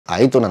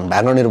ಆಯಿತು ನನ್ನ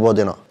background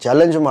ಇರ್ಬೋದೇನೋ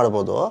challenge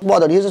ಮಾಡ್ಬೋದು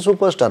that is a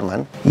super star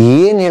man.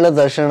 ಏನು ಹೇಳೋದು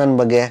ದರ್ಶನ್ ನನ್ನ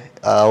ಬಗ್ಗೆ,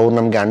 ಅವ್ರು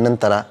ನಮಗೆ ಅಣ್ಣನ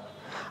ಥರ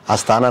ಆ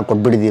ಸ್ಥಾನ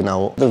ಕೊಟ್ಬಿಟ್ಟಿದ್ದೀವಿ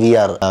ನಾವು.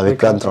 VR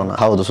ವಿಕ್ರಾಂತ್ರೌನ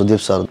ಹೌದು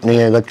ಸುದೀಪ್ ಸರ್.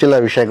 ನೀವು ಗೊತ್ತಿಲ್ಲ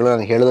ವಿಷಯಗಳು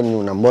ನಾನು ಹೇಳಿದ್ರೆ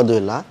ನೀವು ನಂಬೋದು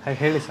ಇಲ್ಲ.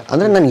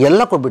 ಅಂದರೆ ನಾನು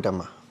ಎಲ್ಲ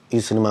ಕೊಟ್ಬಿಟ್ಟಮ್ಮ ಈ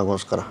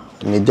ಸಿನಿಮಾಗೋಸ್ಕರ.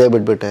 ನಿದ್ದೆ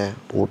ಬಿಟ್ಬಿಟ್ಟೆ,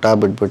 ಊಟ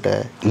ಬಿಟ್ಬಿಟ್ಟೆ,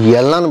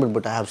 ಎಲ್ಲನೂ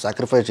ಬಿಟ್ಬಿಟ್ಟೆ. ಐ ಹ್ಯಾವ್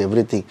ಸ್ಯಾಕ್ರಿಫೈಸ್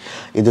ಎವ್ರಿಥಿಂಗ್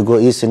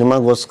ಈ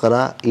ಸಿನಿಮಾಗೋಸ್ಕರ,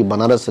 ಈ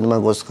ಬನಾರಸ್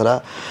ಸಿನಿಮಾಗೋಸ್ಕರ.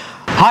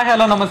 ಹಾಯ್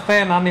ಹಲೋ ನಮಸ್ತೆ,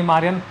 ನಾನು ನಿಮ್ಮ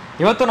ಆರ್ಯನ್.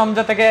 ಇವತ್ತು ನಮ್ಮ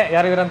ಜೊತೆಗೆ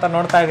ಯಾರಿದ್ದೀರ ಅಂತ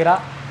ನೋಡ್ತಾ ಇದ್ದೀರಾ,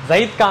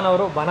 ಜೈದ್ ಖಾನ್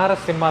ಅವರು,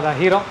 ಬನಾರಸ್ ಸಿನಿಮಾದ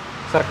ಹೀರೋ.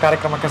 ಸರ್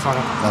ಕಾರ್ಯಕ್ರಮಕ್ಕೆ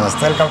ಸ್ವಾಗತ.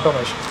 ನಮಸ್ತೆ. Welcome to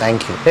ಮೈಶ್.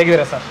 Thank you.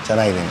 ಹೇಗಿದ್ದೀರಾ ಸರ್?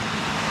 ಚೆನ್ನಾಗಿದ್ದೀನಿ.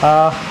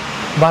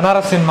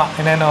 ಬನಾರಸ್ ಸಿನಿಮಾ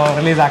ಇನ್ನೇನು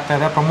ರಿಲೀಸ್ ಆಗ್ತಾ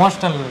ಇದೆ,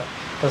 ಪ್ರಮೋಷನಲ್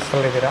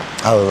ಇದ್ದೀರಾ.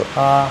 ಹೌದು.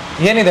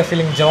 ಏನಿದೆ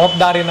ಫೀಲಿಂಗ್?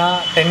 ಜವಾಬ್ದಾರಿನ,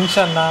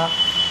 ಟೆನ್ಷನ್ನ,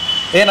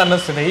 ಏನು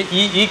ಅನ್ನಿಸ್ತಿದೆ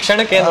ಈ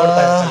ಕ್ಷಣಕ್ಕೆ? ಏನು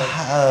ನೋಡ್ತಾ ಇರ್ತಾರೆ?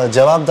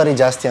 ಜವಾಬ್ದಾರಿ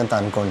ಜಾಸ್ತಿ ಅಂತ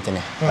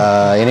ಅನ್ಕೊಳ್ತೀನಿ.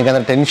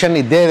 ಏನಕ್ಕಂದ್ರೆ ಟೆನ್ಷನ್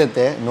ಇದ್ದೇ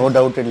ಇರುತ್ತೆ, ನೋ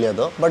ಡೌಟ್ ಇರಲಿ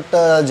ಅದು. ಬಟ್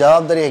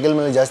ಜವಾಬ್ದಾರಿ ಹೆಗಲ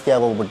ಮೇಲೆ ಜಾಸ್ತಿ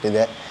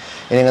ಆಗೋಗ್ಬಿಟ್ಟಿದೆ.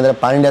 ಏನಕ್ಕಂದರೆ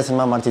ಪಾಂಡ್ಯ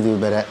ಸಿನಿಮಾ ಮಾಡ್ತಿದ್ದೀವಿ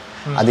ಬೇರೆ,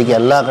 ಅದಕ್ಕೆ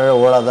ಎಲ್ಲ ಕಡೆ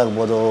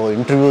ಓಡೋದಾಗ್ಬೋದು,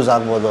 ಇಂಟರ್ವ್ಯೂಸ್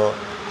ಆಗ್ಬೋದು,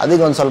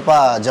 ಅದಕ್ಕೆ ಒಂದು ಸ್ವಲ್ಪ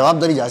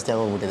ಜವಾಬ್ದಾರಿ ಜಾಸ್ತಿ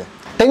ಆಗೋಗ್ಬಿಟ್ಟಿದೆ.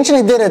 ಟೆನ್ಷನ್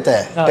ಇದ್ದೇ ಇರುತ್ತೆ.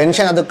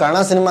 ಟೆನ್ಷನ್ ಅದು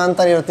ಕನ್ನಡ ಸಿನಿಮಾ ಅಂತ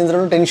ಹೇಳ್ತಿದ್ರು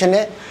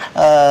ಟೆನ್ಷನ್ನೇ,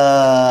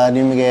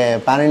 ನಿಮಗೆ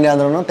ಪ್ಯಾನ್ ಇಂಡಿಯಾ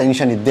ಅಂದ್ರೂ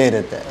ಟೆನ್ಷನ್ ಇದ್ದೇ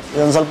ಇರುತ್ತೆ.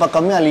 ಇದೊಂದು ಸ್ವಲ್ಪ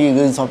ಕಮ್ಮಿ, ಅಲ್ಲಿ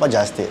ಈಗ ಸ್ವಲ್ಪ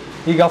ಜಾಸ್ತಿ.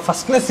 ಈಗ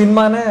ಫಸ್ಟ್ನೇ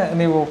ಸಿನಿಮಾನೇ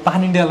ನೀವು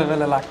ಪ್ಯಾನ್ ಇಂಡಿಯಾ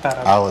ಲೆವೆಲಲ್ಲಿ ಆಗ್ತಾ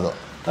ಇರೋದು. ಹೌದು.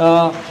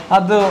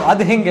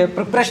 ಅದು ಹೆಂಗೆ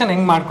ಪ್ರಿಪ್ರೇಷನ್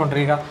ಹೆಂಗೆ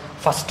ಮಾಡ್ಕೊಂಡ್ರಿ? ಈಗ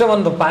ಫಸ್ಟ್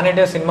ಒಂದು ಪ್ಯಾನ್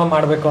ಇಂಡಿಯಾ ಸಿನಿಮಾ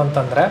ಮಾಡಬೇಕು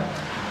ಅಂತಂದರೆ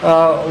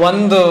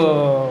ಒಂದು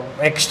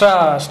ಎಕ್ಸ್ಟ್ರಾ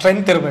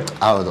ಸ್ಟ್ರೆಂತ್ ಇರಬೇಕು.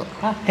 ಹೌದು.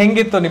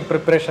 ಹೆಂಗಿತ್ತು ನಿಮ್ಮ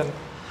ಪ್ರಿಪ್ರೇಷನ್?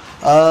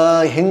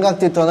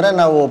 ಹೆಂಗಾಗ್ತಿತ್ತು ಅಂದರೆ,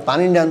 ನಾವು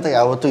ಪ್ಯಾನ್ ಇಂಡಿಯಾ ಅಂತ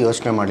ಯಾವತ್ತೂ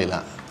ಯೋಚನೆ ಮಾಡಲಿಲ್ಲ.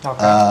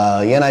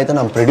 ಏನಾಯಿತು,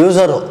 ನಮ್ಮ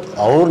ಪ್ರೊಡ್ಯೂಸರು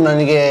ಅವ್ರು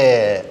ನನಗೆ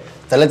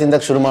ತಲೆ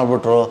ತಿಂದಕ್ಕೆ ಶುರು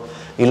ಮಾಡಿಬಿಟ್ರು.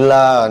 ಇಲ್ಲ,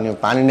 ನೀವು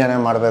ಪ್ಯಾನ್ ಇಂಡಿಯಾನೇ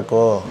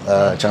ಮಾಡಬೇಕು,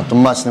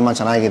 ತುಂಬ ಸಿನಿಮಾ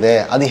ಚೆನ್ನಾಗಿದೆ.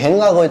 ಅದು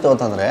ಹೆಂಗಾಗೋಯ್ತು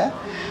ಅಂತಂದರೆ,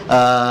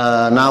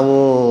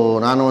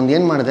 ನಾನು ಒಂದು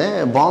ಏನು ಮಾಡಿದೆ,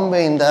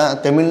 ಬಾಂಬೆಯಿಂದ,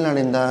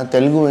 ತಮಿಳ್ನಾಡಿಂದ,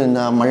 ತೆಲುಗುವಿಂದ,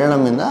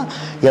 ಮಲಯಾಳಮಿಂದ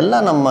ಎಲ್ಲ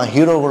ನಮ್ಮ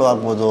ಹೀರೋಗಳು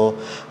ಆಗ್ಬೋದು,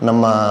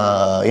 ನಮ್ಮ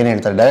ಏನು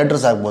ಹೇಳ್ತಾರೆ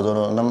ಡೈರೆಕ್ಟರ್ಸ್ ಆಗ್ಬೋದು,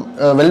 ನಮ್ಮ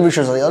ವೆಲ್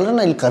ವಿಷರ್ಸ್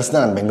ಎಲ್ಲರನ್ನ ಇಲ್ಲಿ ಕರೆಸ್ದೆ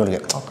ನಾನು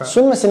ಬೆಂಗಳೂರಿಗೆ.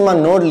 ಸುಮ್ಮನೆ ಸಿನಿಮಾ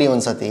ನೋಡಲಿ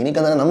ಒಂದು ಸತಿ.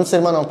 ಏನಕ್ಕಂದರೆ ನಮ್ಮ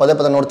ಸಿನಿಮಾ ನಾವು ಪದೇ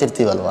ಪದೇ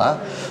ನೋಡ್ತಿರ್ತೀವಲ್ವ,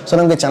 ಸೊ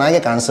ನಮಗೆ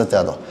ಚೆನ್ನಾಗೇ ಕಾಣಿಸುತ್ತೆ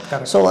ಅದು.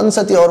 ಸೊ ಒಂದು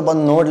ಸತಿ ಅವ್ರು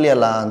ಬಂದು ನೋಡಲಿ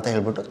ಅಲ್ಲ ಅಂತ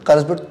ಹೇಳ್ಬಿಟ್ಟು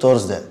ಕರೆಸ್ಬಿಟ್ಟು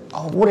ತೋರಿಸ್ದೆ.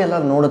 ಅವರೆಲ್ಲ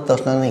ನೋಡಿದ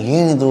ತಕ್ಷಣ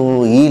ಏನಿದು,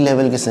 ಈ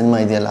ಲೆವೆಲ್ಗೆ ಸಿನಿಮಾ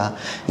ಇದೆಯಲ್ಲ,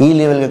 ಈ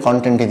ಲೆವೆಲ್ಗೆ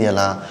ಕಾಂಟೆಂಟ್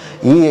ಇದೆಯಲ್ಲ,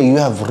 you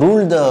have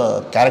ruled the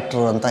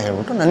character ಅಂತ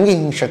ಹೇಳ್ಬಿಟ್ಟು ನನಗೆ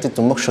ಹಿಂಗೆ ಶಕ್ತಿ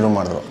ತುಂಬಕ್ಕೆ ಶುರು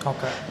ಮಾಡಿದ್ರು.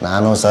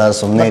 ನಾನು ಸರ್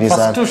ಸುಮ್ಮನೆ ಇರಿ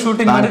ಸರ್,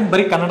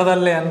 ಬರೀ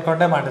ಕನ್ನಡದಲ್ಲೇ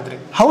ಅನ್ಕೊಂಡೆ ಮಾಡಿದ್ರಿ?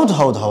 ಹೌದು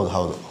ಹೌದು ಹೌದು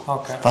ಹೌದು.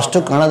 ಫಸ್ಟು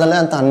ಕನ್ನಡದಲ್ಲೇ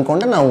ಅಂತ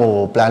ಅಂದ್ಕೊಂಡೆ ನಾವು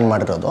ಪ್ಲ್ಯಾನ್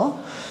ಮಾಡಿರೋದು.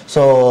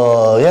 ಸೊ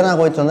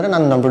ಏನಾಗೋಯ್ತು ಅಂದರೆ,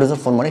 ನಾನು ನಮ್ಮ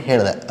ಪ್ರೊಡ್ಯೂಸರ್ ಫೋನ್ ಮಾಡಿ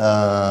ಹೇಳಿದೆ,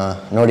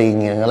 ನೋಡಿ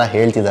ಹಿಂಗೆಲ್ಲ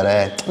ಹೇಳ್ತಿದ್ದಾರೆ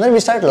ಅಂದರೆ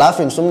ವಿ ಸ್ಟಾರ್ಟ್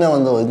ಲಾಫಿಂಗ್. ಸುಮ್ಮನೆ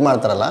ಒಂದು ಇದು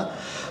ಮಾಡ್ತಾರಲ್ಲ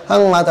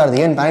ಹಂಗೆ ಮಾತಾಡ್ದು,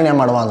 ಏನು ಪ್ಯಾನ್ ಇಂಡಿಯಾ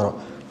ಮಾಡುವ ಅಂದರು.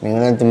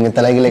 ನಿಮಗೆ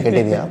ತಲೆಗಿಲೆ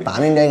ಕೆಟ್ಟಿದೆಯಾ?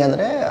 ಪ್ಯಾನ್ ಇಂಡಿಯಾಗೆ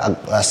ಅಂದರೆ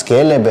ಆ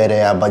ಸ್ಕೇಲೇ ಬೇರೆ,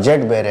 ಆ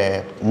ಬಜೆಟ್ ಬೇರೆ,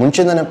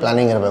 ಮುಂಚೆನೇ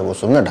ಪ್ಲ್ಯಾನಿಂಗ್ ಇರಬೇಕು.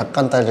 ಸುಮ್ಮನೆ ಢಕ್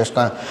ಅಂತ ಜಸ್ಟ್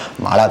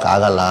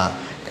ಮಾಡೋಕ್ಕಾಗಲ್ಲ.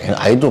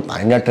 ಆಯಿತು,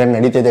 ಪ್ಯಾನ್ ಇಂಡಿಯಾ ಟ್ರೆಂಡ್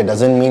ನಡೀತಿದೆ,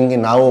 ಡಸನ್ ಮೀನ್ಗೆ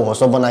ನಾವು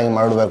ಹೊಸೊಬ್ಬನಾಗಿ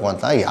ಮಾಡಬೇಕು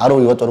ಅಂತ ಯಾರೂ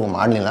ಇವತ್ತವರೆಗೂ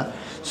ಮಾಡಲಿಲ್ಲ.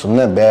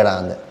 ಸುಮ್ಮನೆ ಬೇಡ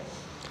ಅಂದೆ.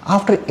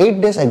 After 8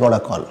 days I got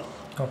a call,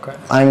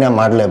 PAN India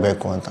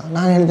ಮಾಡಲೇಬೇಕು ಅಂತ.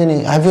 ನಾನು ಹೇಳ್ತೀನಿ,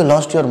 have you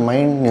last your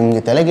mind?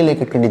 ನಿಮಗೆ ತಲೆಗಿಲೆ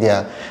ಕೆಟ್ಟಿದೆಯಾ?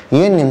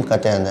 ಏನು ನಿಮ್ಮ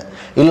ಕತೆ ಅಂದೆ.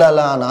 ಇಲ್ಲ,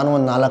 ನಾನು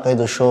ಒಂದು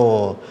 4-5 ಶೋ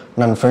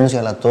ನನ್ನ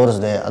ಫ್ರೆಂಡ್ಸ್ಗೆಲ್ಲ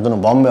ತೋರಿಸ್ದೆ, ಅದನ್ನು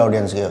ಬಾಂಬೆ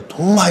ಆಡಿಯನ್ಸ್ಗೆ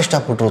ತುಂಬ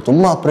ಇಷ್ಟಪಟ್ಟರು,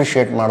 ತುಂಬ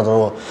ಅಪ್ರಿಷಿಯೇಟ್ ಮಾಡಿದ್ರು.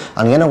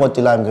 ನನಗೇನೋ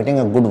ಗೊತ್ತಿಲ್ಲ, I am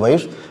getting a good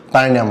wife,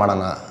 PAN India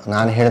ಮಾಡೋಣ.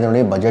 ನಾನು ಹೇಳಿದೆ,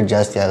 ನೋಡಿ ಬಜೆಟ್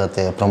ಜಾಸ್ತಿ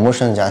ಆಗುತ್ತೆ,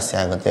 ಪ್ರಮೋಷನ್ ಜಾಸ್ತಿ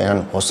ಆಗುತ್ತೆ,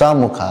 ನನ್ನ ಹೊಸ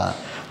ಮುಖ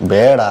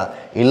ಬೇಡ.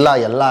 ಇಲ್ಲ,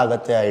 ಎಲ್ಲ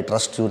ಆಗುತ್ತೆ, ಐ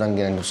ಟ್ರಸ್ಟ್ ಯು,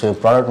 ನನಗೆ ನನ್ನ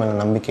ಪ್ರಾಡಕ್ಟ್ ಮೇಲೆ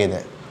ನಂಬಿಕೆ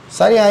ಇದೆ.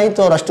 ಸರಿ ಆಯಿತು,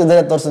 ಅವ್ರು ಅಷ್ಟು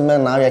ಇದ್ದರೆ ತೋರಿಸಿದ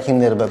ಮೇಲೆ ನಾವು ಯಾಕೆ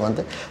ಹಿಂದೆ ಇರಬೇಕು ಅಂತ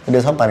it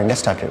is how PAN India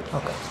started.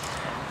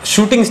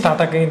 Shooting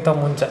start ಆಗೋಕ್ಕಿಂತ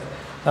ಮುಂಚೆ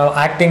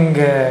ಆ್ಯಕ್ಟಿಂಗ್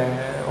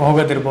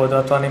ಹೋಗೋದಿರ್ಬೋದು,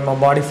 ಅಥವಾ ನಿಮ್ಮ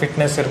ಬಾಡಿ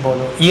ಫಿಟ್ನೆಸ್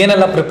ಇರ್ಬೋದು,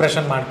 ಏನೆಲ್ಲ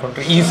ಪ್ರಿಪ್ರೇಷನ್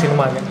ಮಾಡಿಕೊಂಡ್ರಿ ಈ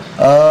ಸಿನಿಮಾಗೆ?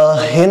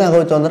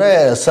 ಏನಾಗೋಯ್ತು ಅಂದರೆ,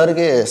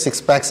 ಸರ್ಗೆ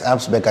 6 packs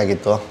ಆ್ಯಪ್ಸ್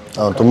ಬೇಕಾಗಿತ್ತು.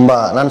 ತುಂಬ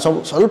ನಾನು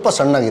ಸ್ವಲ್ಪ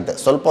ಸಣ್ಣಾಗಿದ್ದೆ,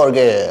 ಸ್ವಲ್ಪ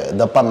ಅವ್ರಿಗೆ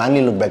ದಪ್ಪ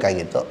ಮ್ಯಾನ್ಲಿ ಲುಕ್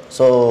ಬೇಕಾಗಿತ್ತು.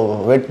 ಸೊ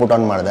ವೇಟ್ ಪುಟ್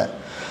ಆನ್ ಮಾಡಿದೆ.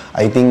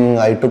 I think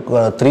I took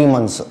 3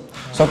 months.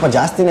 ಸ್ವಲ್ಪ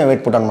ಜಾಸ್ತಿನೇ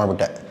ವೇಟ್ ಪುಟ್ ಆನ್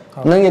ಮಾಡಿಬಿಟ್ಟೆ.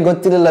 ನನಗೆ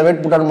ಗೊತ್ತಿರಲಿಲ್ಲ ವೇಟ್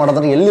ಪುಟ್ ಆನ್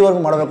ಮಾಡೋದ್ರೆ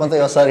ಎಲ್ಲಿವರೆಗೂ ಮಾಡಬೇಕು ಅಂತ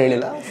ಸರ್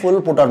ಹೇಳಿಲ್ಲ, ಫುಲ್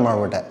ಪುಟ್ ಆನ್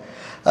ಮಾಡಿಬಿಟ್ಟೆ.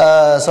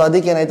 ಸೊ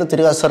ಅದಕ್ಕೇನಾಯಿತು,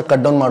 ತಿರ್ಗಾ ಸರ್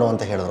ಕಟ್ ಡೌನ್ ಮಾಡು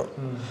ಅಂತ ಹೇಳಿದ್ರು.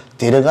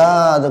 ತಿರ್ಗಾ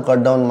ಅದು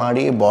ಕಟ್ ಡೌನ್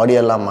ಮಾಡಿ ಬಾಡಿ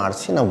ಎಲ್ಲ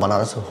ಮಾಡಿಸಿ ನಾವು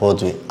ಬನಾರಸ್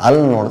ಹೋದ್ವಿ.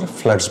 ಅಲ್ಲಿ ನೋಡಿದ್ರೆ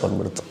ಫ್ಲಡ್ಸ್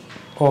ಬಂದುಬಿಡ್ತು.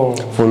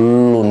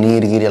 ಫುಲ್ಲು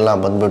ನೀರೆಲ್ಲ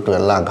ಬಂದುಬಿಟ್ಟು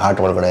ಎಲ್ಲ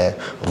ಘಾಟ್ ಒಳಗಡೆ,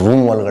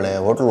 ರೂಮ್ ಒಳಗಡೆ,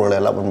 ಹೋಟ್ಲ್ ಒಳಗಡೆ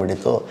ಎಲ್ಲ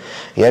ಬಂದುಬಿಟ್ಟಿತ್ತು.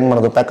 ಏನು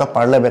ಮಾಡೋದು, ಪ್ಯಾಕಪ್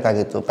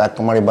ಮಾಡಲೇಬೇಕಾಗಿತ್ತು.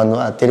 ಪ್ಯಾಕ್ ಮಾಡಿ ಬಂದು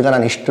ತಿರ್ಗಾ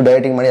ನಾನು ಇಷ್ಟು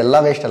ಡಯಟಿಂಗ್ ಮಾಡಿ ಎಲ್ಲ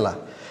ವೇಸ್ಟ್ ಅಲ್ಲ.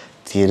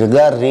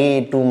 ತಿರ್ಗಾ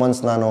 2 months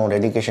ನಾನು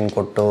ಡೆಡಿಕೇಶನ್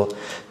ಕೊಟ್ಟು,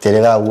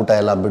 ತಿರ್ಗಾ ಊಟ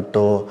ಎಲ್ಲ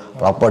ಬಿಟ್ಟು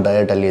ಪ್ರಾಪರ್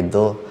ಡಯಟಲ್ಲಿ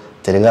ಇದ್ದು,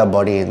 ತಿರ್ಗಾ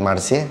ಬಾಡಿ ಇದು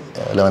ಮಾಡಿಸಿ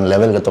ಒಂದು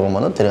ಲೆವೆಲ್ಗೆ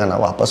ತೊಗೊಂಬಂದು ತಿರ್ಗಾ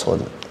ನಾವು ವಾಪಸ್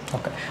ಹೋದ್ವಿ.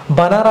 ಓಕೆ.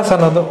 ಬನಾರಸ್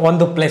ಅನ್ನೋದು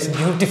ಒಂದು ಪ್ಲೇಸ್,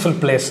 ಬ್ಯೂಟಿಫುಲ್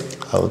ಪ್ಲೇಸ್.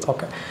 ಹೌದು.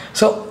 ಓಕೆ.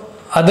 ಸೊ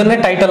ಅದನ್ನೇ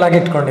ಟೈಟಲ್ ಆಗಿ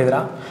ಇಟ್ಕೊಂಡಿದ್ರ?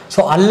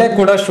 ಸೊ ಅಲ್ಲೇ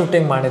ಕೂಡ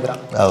ಶೂಟಿಂಗ್ ಮಾಡಿದ್ರ?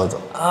 ಹೌದು.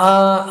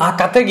 ಆ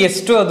ಕತೆಗೆ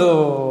ಎಷ್ಟು ಅದು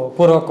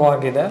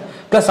ಪೂರ್ವಕವಾಗಿದೆ,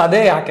 ಪ್ಲಸ್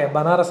ಅದೇ ಯಾಕೆ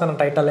ಬನಾರಸ್ ಅನ್ನೋ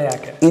ಟೈಟಲೇ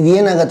ಯಾಕೆ? ಇದು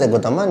ಏನಾಗುತ್ತೆ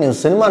ಗೊತ್ತಮ್ಮ, ನೀವು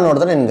ಸಿನಿಮಾ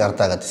ನೋಡಿದ್ರೆ ನಿಮ್ಗೆ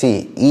ಅರ್ಥ ಆಗುತ್ತೆ. ಸಿ,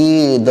 ಈ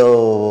the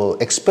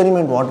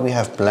experiment what we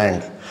have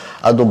planned,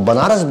 ಅದು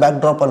ಬನಾರಸ್ ಬ್ಯಾಕ್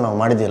ಡ್ರಾಪಲ್ಲಿ ನಾವು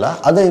ಮಾಡಿದಿಲ್ಲ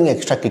ಅದು ಹಿಂಗೆ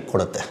ಎಕ್ಸ್ಟ್ರಾ ಕಿಕ್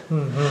ಕೊಡುತ್ತೆ.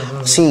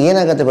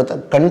 ಏನಾಗುತ್ತೆ ಗೊತ್ತಾ,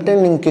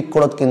 ಕಂಟೆಂಟ್ ನಿಂಗೆ ಕಿಕ್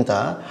ಕೊಡೋದಕ್ಕಿಂತ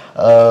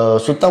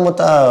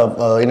ಸುತ್ತಮುತ್ತ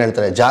ಏನು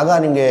ಹೇಳ್ತಾರೆ ಜಾಗ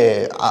ನಿಮಗೆ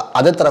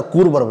ಅದೇ ಥರ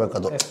ಕೂರ್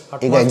ಬರಬೇಕದು.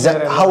 ಈಗ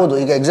ಹೌದು,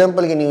 ಈಗ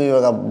ಎಕ್ಸಾಂಪಲ್ಗೆ ನೀವು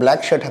ಇವಾಗ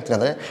ಬ್ಲ್ಯಾಕ್ ಶರ್ಟ್ ಹಾಕ್ತೀರಿ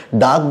ಅಂದರೆ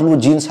ಡಾರ್ಕ್ ಬ್ಲೂ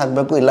ಜೀನ್ಸ್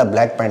ಹಾಕಬೇಕು, ಇಲ್ಲ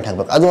ಬ್ಲ್ಯಾಕ್ ಪ್ಯಾಂಟ್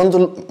ಹಾಕಬೇಕು. ಅದು ಒಂದು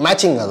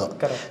ಮ್ಯಾಚಿಂಗ್. ಅದು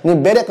ನೀವು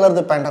ಬೇರೆ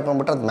ಕಲರ್ದು ಪ್ಯಾಂಟ್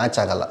ಹಾಕೊಂಡ್ಬಿಟ್ರೆ ಅದು ಮ್ಯಾಚ್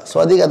ಆಗಲ್ಲ. ಸೊ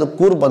ಅದೀಗ ಅದು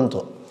ಕೂರ್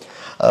ಬಂತು.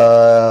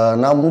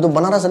 ನಮ್ಮದು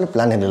ಬನಾರಸಲ್ಲಿ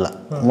ಪ್ಲ್ಯಾನ್ ಇರಲಿಲ್ಲ.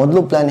 ಮೊದಲು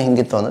ಪ್ಲ್ಯಾನ್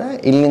ಹೆಂಗಿತ್ತು ಅಂದರೆ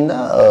ಇಲ್ಲಿಂದ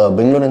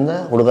ಬೆಂಗಳೂರಿಂದ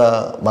ಹುಡುಗ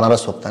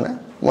ಬನಾರಸ್ ಹೋಗ್ತಾನೆ,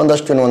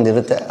 ಒಂದಷ್ಟು ಒಂದು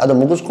ಇರುತ್ತೆ, ಅದು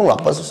ಮುಗಿಸ್ಕೊಂಡು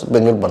ವಾಪಸ್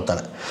ಬೆಂಗಳೂರಿಗೆ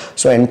ಬರ್ತಾನೆ.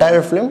 ಸೊ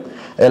ಎಂಟೈರ್ ಫಿಲ್ಮ್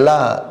ಎಲ್ಲ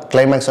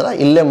ಕ್ಲೈಮ್ಯಾಕ್ಸ್ ಎಲ್ಲ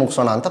ಇಲ್ಲೇ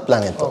ಮುಗಿಸೋಣ ಅಂತ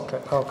ಪ್ಲ್ಯಾನ್ ಇತ್ತು.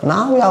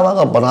 ನಾವು ಯಾವಾಗ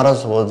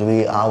ಬನಾರಸ್ ಹೋದ್ವಿ,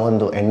 ಆ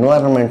ಒಂದು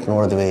ಎನ್ವೈರನ್ಮೆಂಟ್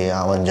ನೋಡಿದ್ವಿ,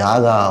 ಆ ಒಂದು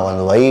ಜಾಗ, ಆ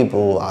ಒಂದು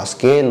ವೈಬು, ಆ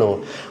ಸ್ಕೇಲು,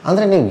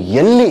 ಅಂದರೆ ನೀವು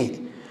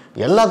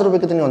ಎಲ್ಲಾದರೂ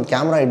ಬೇಕಿತ್ತು ನೀವು ಒಂದು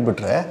ಕ್ಯಾಮ್ರಾ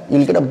ಇಟ್ಬಿಟ್ರೆ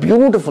ಇಲ್ಲಿ ಗೆಟ್ ಅ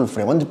ಬ್ಯೂಟಿಫುಲ್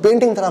ಫ್ರೇಮ್, ಒಂದು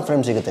ಪೇಂಟಿಂಗ್ ಥರ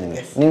ಫ್ರೇಮ್ ಸಿಗುತ್ತೆ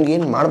ನಿಮ್ಗೆ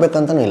ಏನು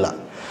ಮಾಡಬೇಕಂತನೂ ಇಲ್ಲ.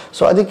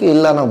 ಸೊ ಅದಕ್ಕೆ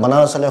ಇಲ್ಲ ನಾವು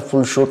ಬನಾರಸಲ್ಲೇ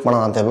ಫುಲ್ ಶೂಟ್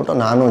ಮಾಡೋಣ ಅಂತ ಹೇಳ್ಬಿಟ್ಟು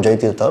ನಾನು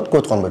ಜೈತೀರ್ಥ ಅವ್ರು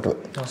ಕೂತ್ಕೊಂಡ್ಬಿಟ್ವಿ.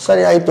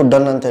 ಸರಿ ಆಯಿತು,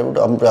 ಡನ್ ಅಂತ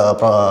ಹೇಳ್ಬಿಟ್ಟು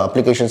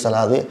ಅಪ್ಲಿಕೇಶನ್ಸ್ ಎಲ್ಲ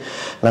ಆದ್ವಿ,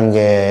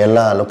 ನಮಗೆ ಎಲ್ಲ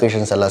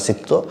ಲೊಕೇಶನ್ಸ್ ಎಲ್ಲ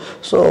ಸಿಕ್ತು.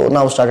 ಸೊ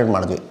ನಾವು ಸ್ಟಾರ್ಟೆಡ್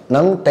ಮಾಡಿದ್ವಿ.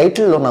 ನಮ್ಮ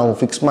ಟೈಟಲ್ ನಾವು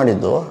ಫಿಕ್ಸ್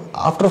ಮಾಡಿದ್ದು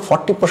after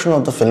 40%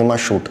 of the film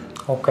shoot.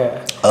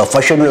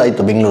 First schedule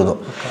ಆಯಿತು ಬೆಂಗಳೂರು,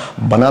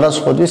 ಬನಾರಸ್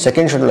ಹೋದ್ವಿ.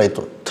 ಸೆಕೆಂಡ್ ಶೆಡ್ಯೂಲ್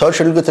ಆಯಿತು, ಥರ್ಡ್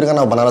ಶೆಡ್ಯೂಲ್ಗೆ ತಿರ್ಗಾ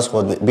ನಾವು ಬನಾರಸ್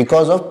ಹೋದ್ವಿ.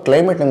 ಬಿಕಾಸ್ ಆಫ್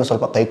ಕ್ಲೈಮೇಟ್ ನಮಗೆ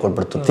ಸ್ವಲ್ಪ ಕೈ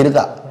ಕೊಟ್ಬಿಡ್ತು.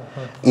 ತಿರ್ಗಾ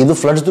ಇದು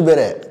ಫ್ಲಡ್ಸ್ದು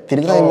ಬೇರೆ,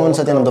 ತಿರ್ಗಾ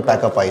ಇನ್ನೊಂದ್ಸತಿ ನಮ್ಮದು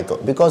ಪ್ಯಾಕಪ್ ಆಯಿತು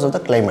ಬಿಕಾಸ್ ಆಫ್ ದ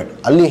ಕ್ಲೈಮೇಟ್.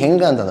 ಅಲ್ಲಿ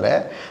ಹೆಂಗೆ ಅಂತಂದರೆ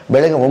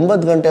ಬೆಳಗ್ಗೆ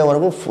 9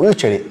 ಗಂಟೆವರೆಗೂ ಫುಲ್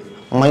ಚಳಿ,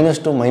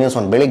 -2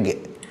 -1 ಬೆಳಗ್ಗೆ,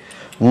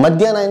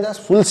 ಮಧ್ಯಾಹ್ನದಿಂದ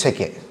ಫುಲ್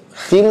ಸೆಕೆ,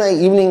 ತಿರ್ಗಾ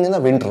ಈವ್ನಿಂಗಿಂದ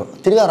ವಿಂಟ್ರು,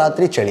 ತಿರ್ಗಾ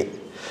ರಾತ್ರಿ ಚಳಿ.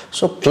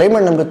 ಸೊ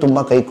ಕ್ಲೈಮೇಟ್ ನಮಗೆ ತುಂಬ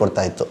ಕೈ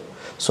ಕೊಡ್ತಾ ಇತ್ತು.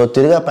 ಸೊ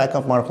ತಿರ್ಗಾ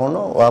ಪ್ಯಾಕಪ್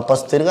ಮಾಡಿಕೊಂಡು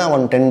ವಾಪಸ್ ತಿರ್ಗಾ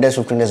ಒಂದು 10 days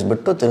 15 days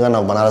ಬಿಟ್ಟು ತಿರ್ಗಾ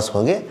ನಾವು ಬನಾರಸ್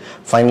ಹೋಗಿ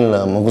ಫೈನಲ್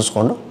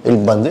ಮುಗಿಸ್ಕೊಂಡು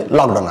ಇಲ್ಲಿ ಬಂದು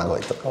ಲಾಕ್ಡೌನ್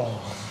ಆಗೋಯ್ತು.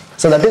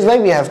 So that is why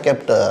we have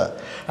kept.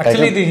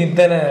 Actually ಇದು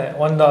ಹಿಂದೆನೇ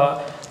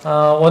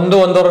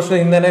ಒಂದೂವರೆ ವರ್ಷದ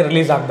ಹಿಂದೆನೇ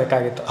ರಿಲೀಸ್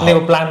ಆಗಬೇಕಾಗಿತ್ತು, ನೀವು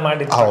ಪ್ಲಾನ್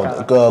ಮಾಡಿ. ಹೌದು,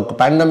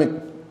 ಪ್ಯಾಂಡಮಿಕ್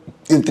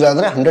ಇತ್ತು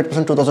ಅಂದರೆ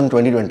 100%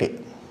 2020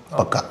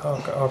 ಪಕ್ಕ.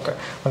 ಓಕೆ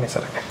ಬನ್ನಿ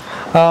ಸರ್.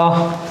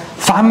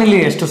 ಫ್ಯಾಮಿಲಿ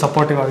ಎಷ್ಟು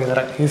ಸಪೋರ್ಟಿವ್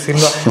ಆಗಿದ್ದಾರೆ ಈ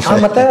ಸಿನಿಮಾ?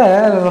 ಮತ್ತೆ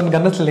ನಮ್ಗೆ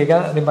ಅನ್ನಿಸ್ಲಿ, ಈಗ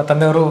ನಿಮ್ಮ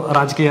ತಂದೆಯವರು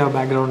ರಾಜಕೀಯ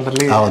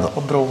ಬ್ಯಾಕ್ಗ್ರೌಂಡಲ್ಲಿ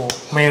ಒಬ್ಬರು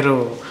ಮೇಯರು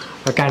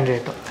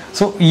ಕ್ಯಾಂಡಿಡೇಟು.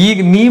 ಸೊ ಈಗ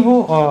ನೀವು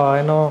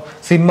ಏನೋ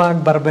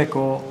ಸಿನಿಮಾಗೆ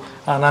ಬರಬೇಕು,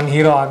 ನಾನು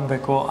ಹೀರೋ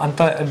ಆಗಬೇಕು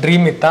ಅಂತ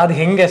ಡ್ರೀಮ್ ಇತ್ತ, ಅದು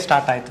ಹೆಂಗೆ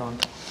ಸ್ಟಾರ್ಟ್ ಆಯಿತು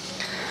ಅಂತ?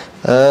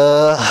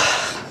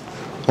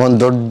 ಒಂದು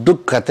ದೊಡ್ಡ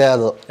ಕತೆ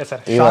ಅದು.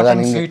 ಇವಾಗ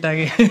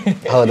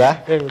ಹೌದಾ?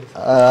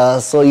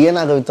 ಸೊ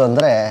ಏನಾಗೋಯ್ತು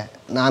ಅಂದರೆ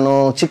ನಾನು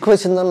ಚಿಕ್ಕ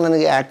ವಯಸ್ಸಿಂದ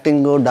ನನಗೆ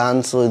ಆ್ಯಕ್ಟಿಂಗು,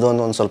 ಡ್ಯಾನ್ಸು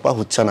ಇದೊಂದು ಸ್ವಲ್ಪ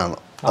ಹುಚ್ಚ. ನಾನು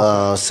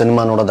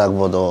ಸಿನಿಮಾ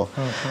ನೋಡೋದಾಗ್ಬೋದು,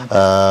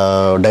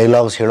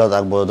 ಡೈಲಾಗ್ಸ್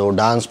ಹೇಳೋದಾಗ್ಬೋದು,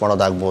 ಡ್ಯಾನ್ಸ್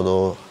ಮಾಡೋದಾಗ್ಬೋದು,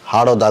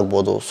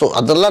 ಹಾಡೋದಾಗ್ಬೋದು. ಸೊ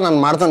ಅದೆಲ್ಲ ನಾನು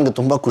ಮಾಡ್ತಾ ನನಗೆ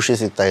ತುಂಬ ಖುಷಿ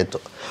ಸಿಗ್ತಾಯಿತ್ತು.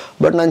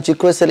 ಬಟ್ ನಾನು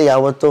ಚಿಕ್ಕ ವಯಸ್ಸಲ್ಲಿ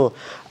ಯಾವತ್ತೂ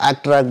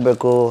ಆ್ಯಕ್ಟ್ರ್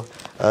ಆಗಬೇಕು,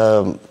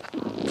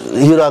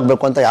 ಹೀರೋ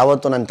ಆಗಬೇಕು ಅಂತ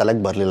ಯಾವತ್ತೂ ನನ್ನ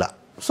ತಲೆಗೆ ಬರಲಿಲ್ಲ.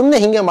 ಸುಮ್ಮನೆ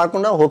ಹೀಗೆ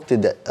ಮಾಡ್ಕೊಂಡು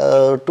ಹೋಗ್ತಿದ್ದೆ.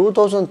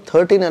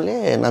 2013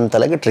 ನನ್ನ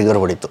ತಲೆಗೆ ಟ್ರಿಗರ್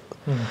ಹೊಡಿತು.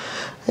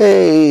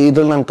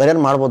 ಇದ್ರಲ್ಲಿ ನಾನು career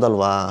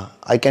ಮಾಡ್ಬೋದಲ್ವಾ,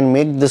 I can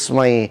make this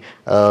my,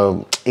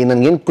 ಈ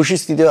ನನಗೇನು ಖುಷಿ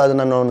ಸಿಗ್ತಿದೆಯೋ ಅದು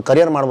ನಾನು ಒಂದು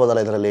ಕರಿಯರ್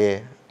ಮಾಡ್ಬೋದಲ್ಲ ಇದರಲ್ಲಿ,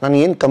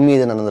 ನನಗೇನು ಕಮ್ಮಿ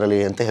ಇದೆ ನನ್ನದರಲ್ಲಿ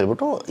ಅಂತ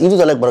ಹೇಳ್ಬಿಟ್ಟು ಇದು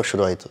ತಲೆಗೆ ಬರೋಕ್ಕೆ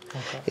ಶುರು ಆಯಿತು.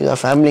 ಈಗ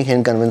ಫ್ಯಾಮ್ಲಿಗೆ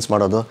ಹೆಂಗೆ ಕನ್ವಿನ್ಸ್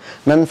ಮಾಡೋದು?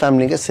 ನನ್ನ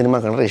ಫ್ಯಾಮ್ಲಿಗೆ ಸಿನಿಮಾ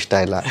ಕಂಡ್ರೆ ಇಷ್ಟ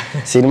ಇಲ್ಲ,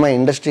 ಸಿನಿಮಾ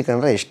ಇಂಡಸ್ಟ್ರಿ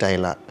ಕಂಡ್ರೆ ಇಷ್ಟ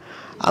ಇಲ್ಲ.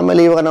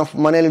 ಆಮೇಲೆ ಇವಾಗ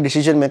ನಮ್ಮ ಮನೇಲಿ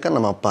ಡಿಸಿಷನ್ ಮೇಕರ್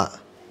ನಮ್ಮ ಅಪ್ಪ.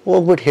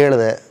 ಹೋಗ್ಬಿಟ್ಟು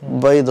ಹೇಳಿದೆ,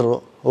 ಬೈದರು,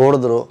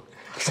 ಹೊಡೆದ್ರು.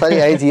 ಸರಿ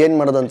ಆಯ್ತು, ಏನು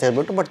ಮಾಡೋದು ಅಂತ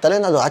ಹೇಳ್ಬಿಟ್ಟು. ಬಟ್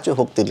ತಲೆನ ಅದು ಆಚೆ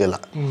ಹೋಗ್ತಿರ್ಲಿಲ್ಲ.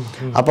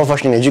 ಅಪ್ಪ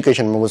ಫಸ್ಟ್ ನೀನು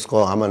ಎಜುಕೇಷನ್ ಮುಗಿಸ್ಕೋ,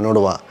 ಆಮೇಲೆ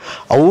ನೋಡುವ.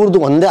 ಅವ್ರದ್ದು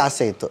ಒಂದೇ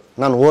ಆಸೆ ಇತ್ತು,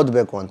 ನಾನು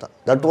ಓದಬೇಕು ಅಂತ.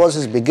 That was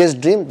his biggest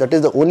dream. That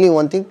is the only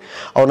one thing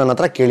ಅವ್ರು ನನ್ನ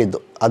ಹತ್ರ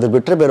ಕೇಳಿದ್ದು. ಅದು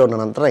ಬಿಟ್ಟರೆ ಬೇರೆಯವ್ರು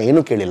ನನ್ನ ಹತ್ರ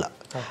ಏನೂ ಕೇಳಿಲ್ಲ.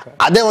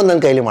 ಅದೇ ಒಂದು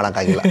ನನ್ನ ಕೈಯಲ್ಲಿ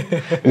ಮಾಡೋಕ್ಕಾಗಿಲ್ಲ.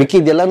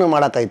 ಮಿಕ್ಕಿದ್ದೆಲ್ಲನೂ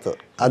ಮಾಡೋಕ್ಕಾಯ್ತು,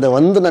 ಅದು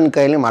ಒಂದು ನನ್ನ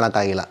ಕೈಯಲ್ಲಿ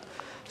ಮಾಡೋಕ್ಕಾಗಿಲ್ಲ.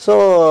 ಸೊ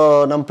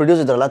ನಮ್ಮ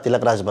ಪ್ರೊಡ್ಯೂಸ್ ಇದ್ರಲ್ಲ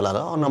ತಿಲಕ್ ರಾಜ್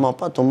ಬಲಾರು,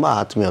 ನಮ್ಮಪ್ಪ ತುಂಬ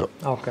ಆತ್ಮೀಯರು.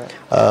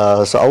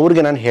 ಸೊ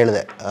ಅವ್ರಿಗೆ ನಾನು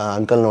ಹೇಳಿದೆ,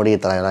 ಅಂಕಲ್ ನೋಡಿ ಈ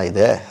ಥರ ಎಲ್ಲ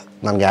ಇದೆ,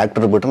 ನನಗೆ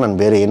ಆ್ಯಕ್ಟರ್ ಬಿಟ್ಟರೆ ನಾನು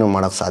ಬೇರೆ ಏನೂ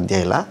ಮಾಡೋಕ್ಕೆ ಸಾಧ್ಯ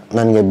ಇಲ್ಲ,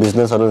 ನನಗೆ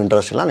ಬಿಸ್ನೆಸ್ಸಲ್ಲೂ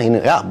ಇಂಟ್ರೆಸ್ಟ್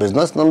ಇಲ್ಲ.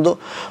 ಬಿಸ್ನೆಸ್ ನಮ್ಮದು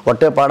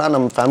ಹೊಟ್ಟೆ ಪಾಡ,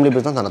 ನಮ್ಮ ಫ್ಯಾಮಿಲಿ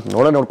ಬಿಸ್ನೆಸ್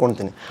ನಾನು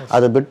ನೋಡ್ಕೊಳ್ತೀನಿ.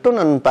 ಅದು ಬಿಟ್ಟು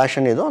ನನ್ನ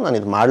ಪ್ಯಾಷನ್ ಇದು, ನಾನು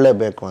ಇದು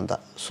ಮಾಡಲೇಬೇಕು ಅಂತ.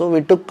 So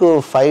we took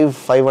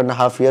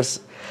 5.5 years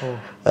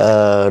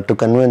to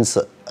convince.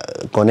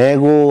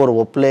 ಕೊನೆಗೂ ಅವ್ರು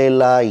ಒಪ್ಪಲೇ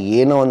ಇಲ್ಲ.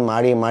 ಏನೋ ಒಂದು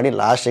ಮಾಡಿ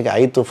ಲಾಸ್ಟಿಗೆ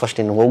ಆಯಿತು, ಫಸ್ಟ್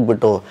ನೀನು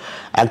ಹೋಗ್ಬಿಟ್ಟು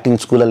ಆ್ಯಕ್ಟಿಂಗ್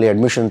ಸ್ಕೂಲಲ್ಲಿ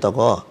ಅಡ್ಮಿಷನ್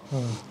ತಗೋ,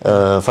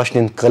 ಫಸ್ಟ್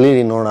ನೀನು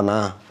ಕಲೀರಿ, ನೋಡೋಣ,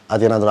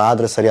 ಅದೇನಾದರೂ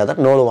ಆದರೆ ಸರಿ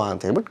ಆದರೆ ನೋಡುವ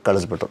ಅಂತ ಹೇಳ್ಬಿಟ್ಟು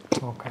ಕಳಿಸ್ಬಿಟ್ರು.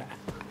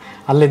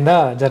 ಅಲ್ಲಿಂದ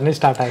ಜರ್ನಿ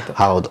ಸ್ಟಾರ್ಟ್ ಆಯಿತು.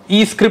 ಹೌದು. ಈ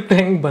ಸ್ಕ್ರಿಪ್ಟ್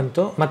ಹೆಂಗೆ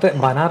ಬಂತು, ಮತ್ತೆ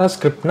ಬನಾರಸ್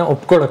ಸ್ಕ್ರಿಪ್ಟ್ನ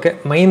ಒಪ್ಕೊಳ್ಳೋಕೆ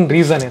ಮೈನ್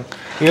ರೀಸನ್ ಏನು?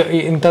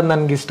 ಇಂಥದ್ದು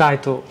ನನಗೆ ಇಷ್ಟ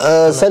ಆಯಿತು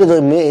ಸರ್. ಇದು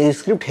ಈ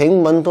ಸ್ಕ್ರಿಪ್ಟ್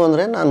ಹೆಂಗೆ ಬಂತು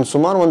ಅಂದರೆ, ನಾನು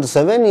ಸುಮಾರು ಒಂದು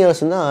 7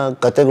 yearsಯಿಂದ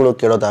ಕತೆಗಳು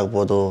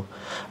ಕೇಳೋದಾಗ್ಬೋದು,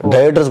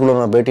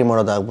 ಡೈರೆಕ್ಟರ್ಸ್ಗಳನ್ನ ಭೇಟಿ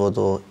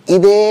ಮಾಡೋದಾಗ್ಬೋದು,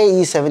 ಇದೇ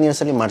ಈ 7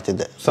 yearsಲ್ಲಿ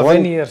ಮಾಡ್ತಿದ್ದೆ.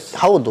 7 years?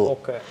 ಹೌದು.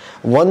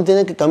 ಒಂದು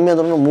ದಿನಕ್ಕೆ ಕಮ್ಮಿ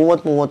ಅಂದ್ರೂ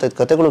 30-35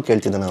 ಕತೆಗಳು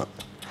ಕೇಳ್ತಿದ್ದೆ ನಾನು.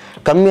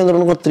 ಕಮ್ಮಿ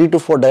ಅಂದ್ರೂ 3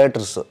 to 4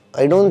 directors.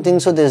 I don't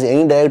think so there is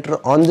any director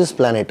on this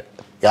planet,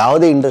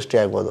 ಯಾವುದೇ ಇಂಡಸ್ಟ್ರಿ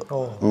ಆಗ್ಬೋದು,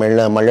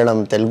 ಮಲಯಾಳಂ,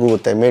 ತೆಲುಗು,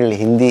 ತಮಿಳ್,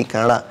 ಹಿಂದಿ,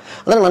 ಕನ್ನಡ,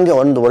 ಅಂದರೆ ನನಗೆ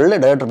ಒಂದು ಒಳ್ಳೆ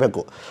ಡೈರೆಕ್ಟರ್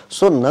ಬೇಕು.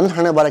 ಸೊ ನನ್ನ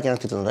ಹಣೆ ಬಾರಕ್ಕೆ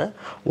ಏನಾಗ್ತಿತ್ತು ಅಂದರೆ,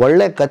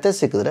 ಒಳ್ಳೆ ಕತೆ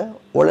ಸಿಕ್ಕಿದ್ರೆ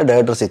ಒಳ್ಳೆ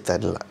ಡೈರೆಕ್ಟರ್ ಸಿಗ್ತಾ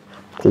ಇರಲಿಲ್ಲ,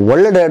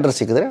 ಒಳ್ಳೆ ಡೈರೆಕ್ಟರ್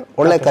ಸಿಕ್ಕಿದ್ರೆ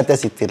ಒಳ್ಳೆ ಕತೆ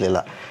ಸಿಗ್ತಿರ್ಲಿಲ್ಲ.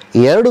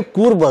 ಎರಡು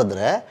ಕೂರ್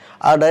ಬರೆದ್ರೆ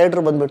ಆ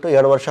ಡೈರೆಕ್ಟ್ರ್ ಬಂದುಬಿಟ್ಟು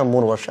 2 ವರ್ಷ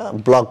 3 ವರ್ಷ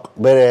ಬ್ಲಾಕ್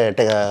ಬೇರೆ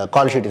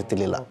ಕಾಲ್ ಶೀಟ್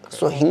ಇರ್ತಿರ್ಲಿಲ್ಲ.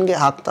 ಸೊ ಹೀಗೆ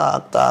ಆಗ್ತಾ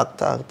ಆಗ್ತಾ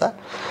ಆಗ್ತಾ ಆಗ್ತಾ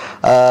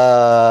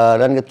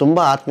ನನಗೆ ತುಂಬ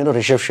ಆತ್ಮೀಯರು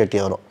ರಿಷಬ್ ಶೆಟ್ಟಿ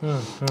ಅವರು.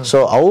 ಸೊ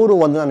ಅವರು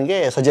ಒಂದು ನನಗೆ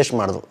ಸಜೆಸ್ಟ್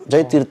ಮಾಡಿದ್ರು,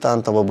 ಜಯತೀರ್ಥ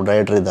ಅಂತ ಒಬ್ಬರು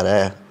ಡೈರೆಕ್ಟರ್ ಇದ್ದಾರೆ,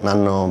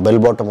 ನಾನು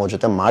ಬೆಲ್ ಬಾಟಮ್ ಅವ್ರ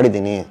ಜೊತೆ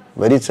ಮಾಡಿದ್ದೀನಿ,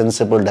 very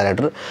sensible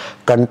director,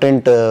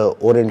 content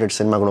oriented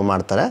ಸಿನಿಮಾಗಳು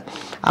ಮಾಡ್ತಾರೆ,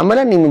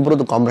 ಆಮೇಲೆ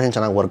ನಿಮ್ಮಿಬ್ಬರದ್ದು ಕಾಂಬಿನೇಷನ್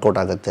ಚೆನ್ನಾಗಿ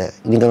ವರ್ಕೌಟ್ ಆಗುತ್ತೆ.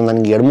 ಈಗ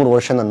ನನಗೆ 2-3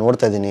 ವರ್ಷ ನಾನು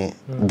ನೋಡ್ತಾ ಇದ್ದೀನಿ,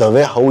 the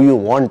way how you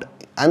want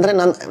ಅಂದರೆ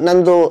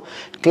ನಂದು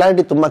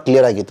ಕ್ಲಾರಿಟಿ ತುಂಬ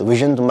ಕ್ಲಿಯರ್ ಆಗಿತ್ತು,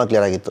 ವಿಷನ್ ತುಂಬ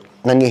ಕ್ಲಿಯರ್ ಆಗಿತ್ತು.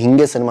 ನನಗೆ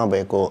ಹಿಂಗೆ ಸಿನಿಮಾ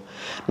ಬೇಕು,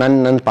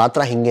 ನನ್ನ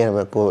ಪಾತ್ರ ಹಿಂಗೆ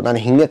ಇರಬೇಕು, ನಾನು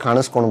ಹಿಂಗೆ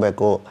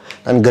ಕಾಣಿಸ್ಕೊಳ್ಬೇಕು,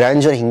 ನನ್ನ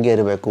ಗ್ರ್ಯಾಂಜರ್ ಹಿಂಗೆ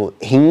ಇರಬೇಕು,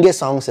 ಹಿಂಗೆ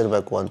ಸಾಂಗ್ಸ್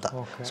ಇರಬೇಕು ಅಂತ.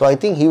 So I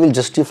think he will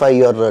justify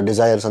your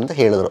desires ಅಂತ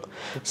ಹೇಳಿದ್ರು.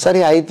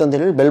 ಸರಿ ಆಯಿತು ಅಂತ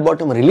ಹೇಳಿ ಬೆಲ್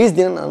ಬಾಟಮ್ ರಿಲೀಸ್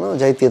ದಿನ ನಾನು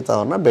ಜಯತೀರ್ಥ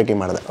ಅವ್ರನ್ನ ಭೇಟಿ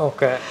ಮಾಡಿದೆ.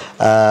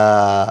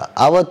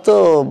 ಆವತ್ತು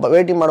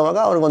ಭೇಟಿ ಮಾಡುವಾಗ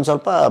ಅವ್ರಿಗೊಂದು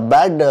ಸ್ವಲ್ಪ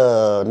ಬ್ಯಾಡ್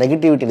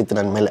ನೆಗೆಟಿವಿಟಿ ಇತ್ತು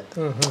ನನ್ನ ಮೇಲೆ.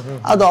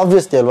 ಅದು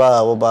ಆಬ್ವಿಯಸ್ಲಿ ಅಲ್ವಾ,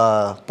 ಒಬ್ಬ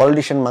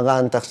ಪೊಲಿಟಿಷಿಯನ್ ಮಗ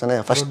ಅಂದ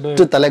ತಕ್ಷಣ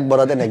ಫಸ್ಟ್ ತಲೆಗೆ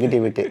ಬರೋದೇ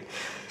ನೆಗೆಟಿವಿಟಿ.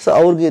 ಸೊ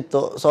ಅವ್ರಿಗಿತ್ತು.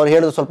 ಸೊ ಅವ್ರು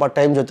ಹೇಳಿದ್ರು ಸ್ವಲ್ಪ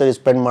ಟೈಮ್ ಜೊತೆ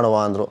ಸ್ಪೆಂಡ್ ಮಾಡುವ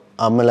ಅಂದರು.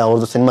 ಆಮೇಲೆ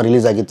ಅವ್ರದ್ದು ಸಿನಿಮಾ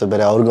ರಿಲೀಸ್ ಆಗಿತ್ತು,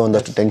 ಬೇರೆ ಅವ್ರಿಗೆ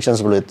ಒಂದಷ್ಟು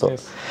ಟೆನ್ಷನ್ಸ್ಗಳು ಇತ್ತು.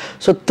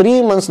 ಸೊ 3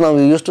 months ನಾವು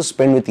use to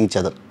spend with each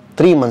other.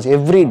 3 months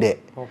every day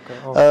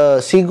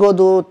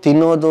ಸಿಗೋದು,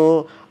 ತಿನ್ನೋದು,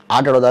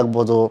 ಆಟ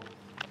ಆಡೋದಾಗ್ಬೋದು,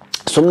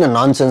 ಸುಮ್ಮನೆ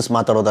ನಾನ್ಸೆನ್ಸ್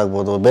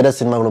ಮಾತಾಡೋದಾಗ್ಬೋದು, ಬೇರೆ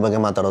ಸಿನಿಮಾಗಳ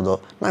ಬಗ್ಗೆ ಮಾತಾಡೋದು.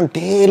 ನಾನು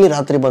ಡೈಲಿ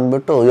ರಾತ್ರಿ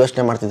ಬಂದುಬಿಟ್ಟು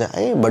ಯೋಚನೆ ಮಾಡ್ತಿದ್ದೆ,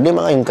 ಬಡ್ಡಿ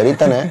ಮಗ ಹಿಂಗೆ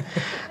ಕರೀತಾನೆ,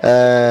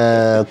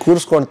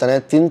 ಕೂರಿಸ್ಕೊಳ್ತಾನೆ,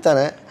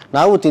 ತಿಂತಾನೆ,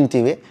 ನಾವು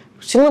ತಿಂತೀವಿ,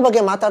 ಸಿನಿಮಾ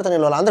ಬಗ್ಗೆ ಮಾತಾಡ್ತಾನೆ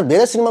ಇಲ್ವಲ್ಲ, ಅಂದ್ರೆ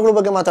ಬೇರೆ ಸಿನಿಮಾಗಳ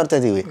ಬಗ್ಗೆ ಮಾತಾಡ್ತಾ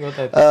ಇದೀವಿ,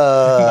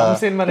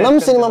 ನಮ್ಮ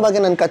ಸಿನಿಮಾ ಬಗ್ಗೆ,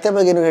 ನನ್ನ ಕತೆ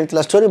ಬಗ್ಗೆ ಏನು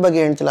ಹೇಳ್ತಿಲ್ಲ, ಸ್ಟೋರಿ ಬಗ್ಗೆ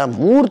ಹೇಳ್ತಿಲ್ಲ.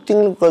 3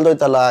 ತಿಂಗಳು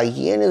ಕಳೆದೋಯ್ತಲ್ಲ,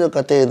 ಏನಿದು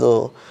ಕತೆ ಇದು,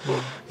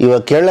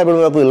 ಇವಾಗ ಕೇಳಲೇ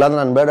ಬಿಡಬೇಕು, ಇಲ್ಲಾಂದ್ರೆ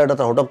ನಾನು ಬೇಡ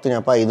ಹತ್ರ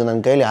ಹೊಟ್ಟೋಗ್ತೀನಿಯಪ್ಪ, ಇದು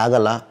ನನ್ನ ಕೈಲಿ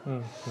ಆಗಲ್ಲ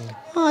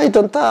ಆಯ್ತು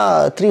ಅಂತ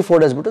 3-4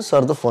 days ಬಿಟ್ಟು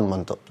ಸರ್ದು ಫೋನ್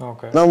ಬಂತು.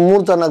 ನಾವು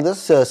 3-4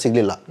 ದಿವಸ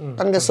ಸಿಗ್ಲಿಲ್ಲ.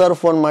 ನನಗೆ ಸರ್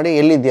ಫೋನ್ ಮಾಡಿ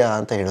ಎಲ್ಲಿದ್ಯಾ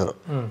ಅಂತ ಹೇಳಿದ್ರು.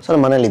 ಸರ್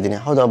ಮನೇಲಿದ್ದೀನಿ.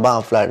 ಹೌದಾ, ಬಾ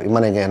ಫ್ಲಾಟ್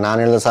ಮನೆಗೆ. ನಾನು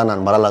ಹೇಳಿದೆ ಸರ್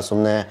ನಾನು ಬರಲ್ಲ,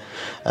 ಸುಮ್ಮನೆ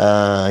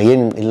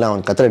ಏನು ಇಲ್ಲ,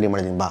 ಒಂದು ಕತೆ ರೆಡಿ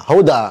ಮಾಡಿದ್ದೀನಿ, ಬಾ.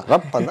 ಹೌದಾ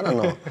ರಪ್ ಅಂತ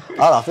ನಾನು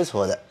ಅವ್ರ ಆಫೀಸ್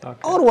ಹೋದೆ.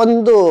 ಅವ್ರು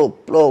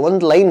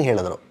ಒಂದು ಲೈನ್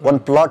ಹೇಳಿದ್ರು,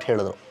 ಒಂದು ಪ್ಲಾಟ್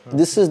ಹೇಳಿದ್ರು,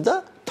 ದಿಸ್ ಇಸ್ ದ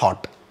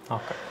ಥಾಟ್,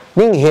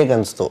 ನಿಂಗೆ ಹೇಗೆ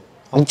ಅನಿಸ್ತು,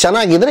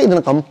 ಚೆನ್ನಾಗಿದ್ರೆ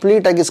ಇದನ್ನು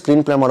ಕಂಪ್ಲೀಟಾಗಿ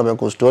ಸ್ಕ್ರೀನ್ ಪ್ಲೇ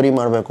ಮಾಡಬೇಕು, ಸ್ಟೋರಿ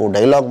ಮಾಡಬೇಕು,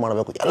 ಡೈಲಾಗ್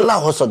ಮಾಡಬೇಕು, ಎಲ್ಲ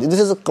ಹೊಸದು,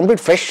 ದಿಸ್ ಇಸ್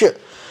ಕಂಪ್ಲೀಟ್ ಫ್ರೆಶ್,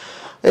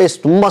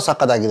 ತುಂಬ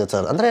ಸಕ್ಕತ್ತಾಗಿದೆ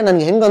ಸರ್. ಅಂದರೆ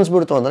ನನಗೆ ಹೆಂಗೆ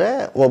ಅನಿಸ್ಬಿಡ್ತು ಅಂದರೆ,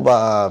 ಒಬ್ಬ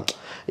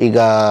ಈಗ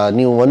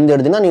ನೀವು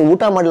 1-2 ದಿನ ನೀವು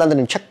ಊಟ ಮಾಡಿಲ್ಲ ಅಂದರೆ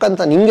ನೀವು ಚೆಕ್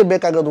ಅಂತ ನಿಮಗೆ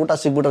ಬೇಕಾಗೋದು ಊಟ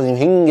ಸಿಗ್ಬಿಟ್ರೆ ನೀವು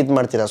ಹೆಂಗೆ ಇದು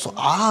ಮಾಡ್ತೀರಾ. ಸೊ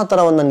ಆ ಥರ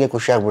ಒಂದು ನನಗೆ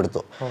ಖುಷಿ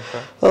ಆಗ್ಬಿಡ್ತು.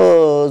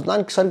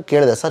 ನಾನು ಸರ್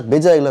ಕೇಳಿದೆ, ಸರ್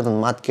ಬೇಜಾರಿಲ್ಲ ನನ್ನ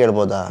ಮಾತು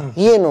ಕೇಳ್ಬೋದಾ,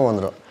 ಏನು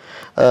ಅಂದರು.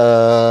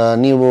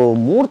 ನೀವು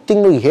 3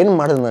 ತಿಂಗಳು ಏನು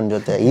ಮಾಡಿದ್ರು ನನ್ನ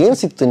ಜೊತೆ, ಏನು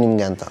ಸಿಕ್ತು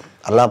ನಿಮಗೆ ಅಂತ.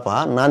 ಅಲ್ಲಪ್ಪ,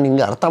 ನಾನು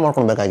ಹಿಂಗೆ ಅರ್ಥ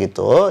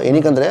ಮಾಡ್ಕೊಳ್ಬೇಕಾಗಿತ್ತು.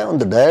 ಏನಕ್ಕಂದರೆ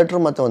ಒಂದು ಡೈರೆಕ್ಟ್ರು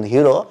ಮತ್ತು ಒಂದು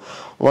ಹೀರೋ,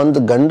 ಒಂದು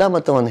ಗಂಡ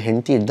ಮತ್ತು ಒಂದು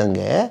ಹೆಂಡತಿ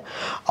ಇದ್ದಂಗೆ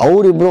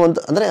ಅವರಿಬ್ಬರು ಒಂದು,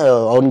 ಅಂದರೆ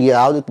ಅವ್ನಿಗೆ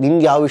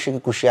ನಿಂಗೆ ಯಾವ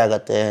ವಿಷಯಕ್ಕೆ ಖುಷಿ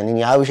ಆಗುತ್ತೆ, ನೀನು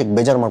ಯಾವ ವಿಷಯಕ್ಕೆ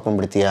ಬೇಜಾರು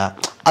ಮಾಡ್ಕೊಂಡ್ಬಿಡ್ತೀಯ,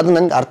 ಅದು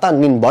ನನಗೆ ಅರ್ಥ,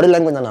 ನಿನ್ನ ಬಾಡಿ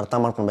ಲ್ಯಾಂಗ್ವೇಜ್ ನಾನು ಅರ್ಥ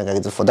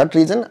ಮಾಡ್ಕೊಳ್ಬೇಕಾಗಿತ್ತು. For that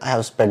reason I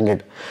have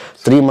ಸ್ಪೆಂಡೆಡ್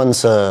 3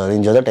 months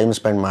ನಿನ್ನ ಜೊತೆ ಟೈಮ್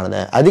ಸ್ಪೆಂಡ್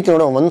ಮಾಡಿದೆ. ಅದಕ್ಕೆ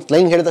ನೋಡೋ ಒಂದು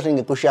ಲೈನ್ ಹೇಳಿದ್ರೆ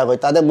ನಿಮಗೆ ಖುಷಿ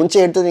ಆಗೋಯ್ತು, ಅದೇ ಮುಂಚೆ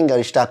ಹೇಳ್ತಿದ್ರೆ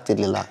ನಿಂಗೆ ಇಷ್ಟ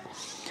ಆಗ್ತಿರ್ಲಿಲ್ಲ.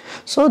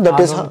 ಸೊ ದಟ್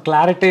ಈಸ್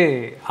ಕ್ಲಾರಿಟಿ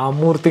ಆ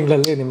 3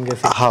 ತಿಂಗಳಲ್ಲಿ ನಿಮಗೆ.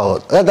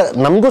 ಹೌದು,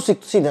 ನಮಗೂ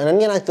ಸಿಕ್ತು.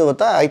 ನನಗೇನಾಗ್ತದೆ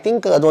ಗೊತ್ತಾ, ಐ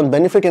ಥಿಂಕ್ ಅದೊಂದು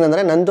ಬೆನಿಫಿಟ್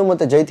ಏನಂದರೆ, ನಂದು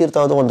ಮತ್ತು ಜಯತೀರ್ಥ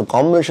ಅವ್ರದ್ದು ಒಂದು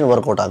ಕಾಂಬಿನೇಷನ್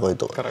ವರ್ಕೌಟ್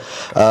ಆಗೋಯ್ತು.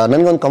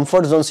 ನನಗೊಂದು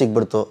ಕಂಫರ್ಟ್ ಝೋನ್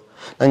ಸಿಗ್ಬಿಡ್ತು.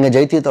 ನನಗೆ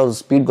ಜಯತೀರ್ಥ ಅವ್ರ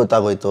ಸ್ಪೀಡ್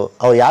ಗೊತ್ತಾಗೋಯ್ತು,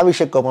 ಅವ್ರು ಯಾವ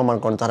ವಿಷಯಕ್ಕೆ ಕೋಪ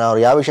ಮಾಡ್ಕೊಳ್ತಾರೆ,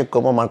 ಅವ್ರು ಯಾವ ವಿಷಯಕ್ಕೆ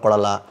ಕೋಪ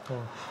ಮಾಡ್ಕೊಳ್ಳಲ್ಲ,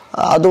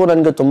 ಅದು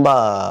ನನಗೆ ತುಂಬ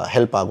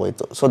ಹೆಲ್ಪ್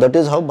ಆಗೋಯ್ತು. So that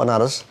is how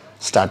Banaras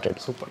started.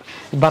 Super.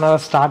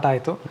 Banaras start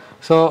ಆಯಿತು.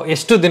 ಸೊ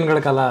ಎಷ್ಟು ದಿನಗಳ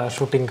ಕಾಲ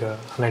ಶೂಟಿಂಗ್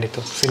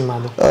ನಡೀತು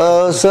ಸಿನಿಮಾದು?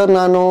 ಸರ್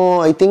ನಾನು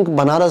ಐ ಥಿಂಕ್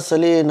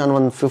ಬನಾರಸ್ಸಲ್ಲಿ ನಾನು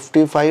ಒಂದು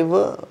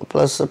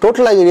 55+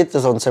 ಟೋಟಲ್ ಆಗಿ ಇರುತ್ತೆ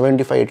ಸರ್, ಒಂದು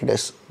 75-80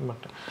 days.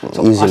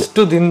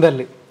 ಅಷ್ಟು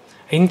ದಿನದಲ್ಲಿ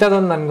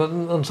ಇಂಥದ್ದೊಂದು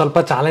ನನಗೊಂದು ಸ್ವಲ್ಪ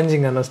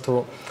ಚಾಲೆಂಜಿಂಗ್ ಅನ್ನಿಸ್ತು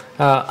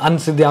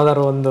ಅನಿಸಿದ್ದು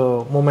ಯಾವ್ದಾದ್ರು ಒಂದು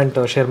ಮೂಮೆಂಟ್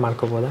ಶೇರ್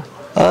ಮಾಡ್ಕೋಬೋದಾ?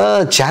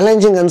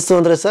 ಚಾಲೆಂಜಿಂಗ್ ಅನಿಸ್ತು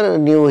ಅಂದರೆ ಸರ್,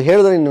 ನೀವು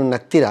ಹೇಳಿದ್ರೆ ನೀವು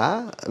ನಗ್ತೀರಾ,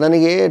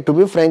 ನನಗೆ ಟು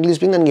ಬಿ ಫ್ರ್ಯಾಂಕ್ಲಿ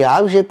ಸ್ಪೀಕಿಂಗ್ ನನಗೆ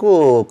ಯಾವ ವಿಷಯಕ್ಕೂ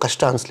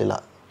ಕಷ್ಟ ಅನಿಸ್ಲಿಲ್ಲ.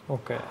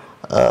 ಓಕೆ.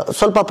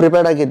 ಸ್ವಲ್ಪ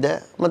ಪ್ರಿಪೇರ್ಡ್ ಆಗಿದ್ದೆ,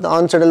 ಮತ್ತು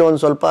ಆನ್ ಸೈಡಲ್ಲಿ ಒಂದು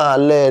ಸ್ವಲ್ಪ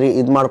ಅಲ್ಲೇ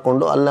ಇದು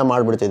ಮಾಡಿಕೊಂಡು ಅಲ್ಲೇ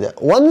ಮಾಡಿಬಿಡ್ತಿದ್ದೆ.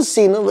 ಒಂದು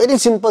ಸೀನು ವೆರಿ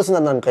ಸಿಂಪಲ್ ಸೀನ್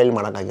ನನ್ನ ಕೈಲಿ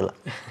ಮಾಡೋಕ್ಕಾಗಿಲ್ಲ.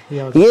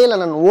 ಏನಿಲ್ಲ,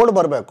 ನಾನು ಓಡ್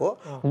ಬರಬೇಕು,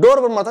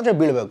 ಡೋರ್ ಬಂದು ಮಾತ್ರ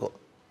ಬೀಳಬೇಕು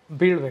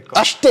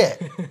ಅಷ್ಟೇ.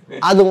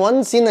 ಅದು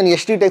ಒಂದು ಸೀನ್ ನಾನು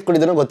ಎಷ್ಟು ಟೇಕ್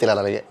ಕೊಟ್ಟಿದ್ದೀನೋ ಗೊತ್ತಿಲ್ಲ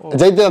ನನಗೆ.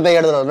 ಜೈತು ಬೇಗ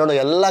ಹೇಳಿದ್ರು, ನೋಡು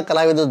ಎಲ್ಲ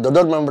ಕಲಾವಿದರು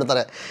ದೊಡ್ಡ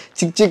ಮಾಡ್ಬಿಡ್ತಾರೆ,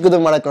 ಚಿಕ್ಕದು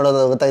ಮಾಡಕ್ಕೆ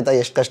ನೋಡೋದು ಗೊತ್ತಾಯ್ತಾ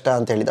ಎಷ್ಟು ಕಷ್ಟ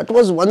ಅಂತ ಹೇಳಿ. ದಟ್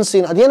ವಾಸ್ ಒಂದು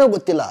ಸೀನ್. ಅದೇನೋ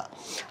ಗೊತ್ತಿಲ್ಲ,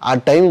 ಆ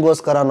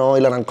ಟೈಮ್ಗೋಸ್ಕರನೋ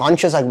ಇಲ್ಲ ನಾನು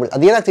ಕಾನ್ಷಿಯಸ್ ಆಗಿಬಿಟ್ಟು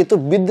ಅದೇನಾಗ್ತಿತ್ತು,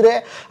 ಬಿದ್ದರೆ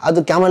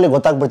ಅದು ಕ್ಯಾಮ್ರಲ್ಲಿ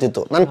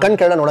ಗೊತ್ತಾಗ್ಬಿಡ್ತಿತ್ತು. ನನ್ನ ಕಣ್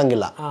ಕೆಳ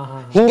ನೋಡಂಗಿಲ್ಲ,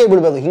 ಹಿಂಗೆ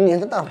ಬಿಡಬೇಕು, ಹಿಂಗೆ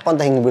ಅಂತ ಅಪ್ಪ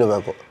ಅಂತ ಹಿಂಗೆ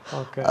ಬಿಡಬೇಕು.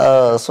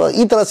 ಸೊ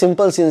ಈ ಥರ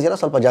ಸಿಂಪಲ್ ಸೀನ್ಸ್ಗೆಲ್ಲ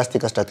ಸ್ವಲ್ಪ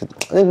ಜಾಸ್ತಿ ಕಷ್ಟ ಆಗ್ತಿತ್ತು.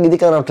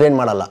 ಇದಕ್ಕೆ ನಾವು ಟ್ರೈನ್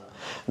ಮಾಡಲ್ಲ,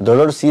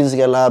 ದೊಡ್ಡ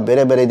ಸೀನ್ಸ್ಗೆಲ್ಲ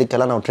ಬೇರೆ ಬೇರೆ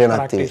ಇದಕ್ಕೆಲ್ಲ ನಾವು ಟ್ರೈನ್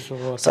ಆಗ್ತೀವಿ.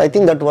 So I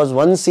think that was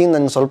one scene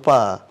ನನಗೆ ಸ್ವಲ್ಪ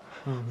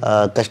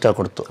ಕಷ್ಟ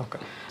ಕೊಡ್ತು.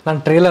 ನಾನು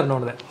ಟ್ರೈಲರ್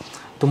ನೋಡಿದೆ,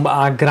 ತುಂಬ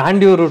ಆ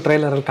ಗ್ರ್ಯಾಂಡ್ಯೂರು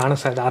ಟ್ರೈಲರಲ್ಲಿ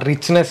ಕಾಣಿಸ್ತಾ ಇದೆ, ಆ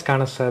ರಿಚ್ನೆಸ್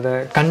ಕಾಣಿಸ್ತಾ ಇದೆ,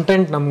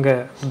 ಕಂಟೆಂಟ್ ನಮಗೆ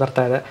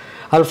ಬರ್ತಾ ಇದೆ.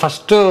 ಅಲ್ಲಿ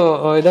ಫಸ್ಟು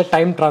ಇದೆ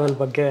ಟೈಮ್ ಟ್ರಾವೆಲ್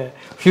ಬಗ್ಗೆ,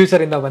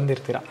 ಫ್ಯೂಚರಿಂದ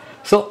ಬಂದಿರ್ತೀರ.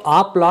 ಸೊ ಆ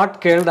ಪ್ಲಾಟ್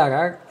ಕೇಳಿದಾಗ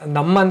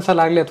ನಮ್ಮ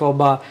ಮನಸ್ಸಲ್ಲಾಗಲಿ ಅಥವಾ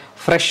ಒಬ್ಬ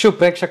ಫ್ರೆಶ್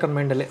ಪ್ರೇಕ್ಷಕರ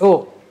ಮೈಂಡಲ್ಲಿ, ಓ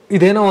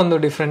ಇದೇನೋ ಒಂದು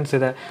ಡಿಫ್ರೆನ್ಸ್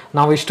ಇದೆ.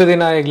 ನಾವು ಇಷ್ಟು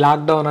ದಿನ ಈಗ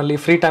ಲಾಕ್ಡೌನಲ್ಲಿ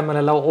ಫ್ರೀ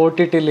ಟೈಮಲ್ಲೆಲ್ಲ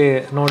OTTಲಿ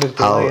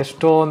ನೋಡಿರ್ತೀವಿ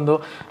ಎಷ್ಟೋ ಒಂದು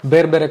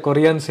ಬೇರೆ ಬೇರೆ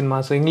ಕೊರಿಯನ್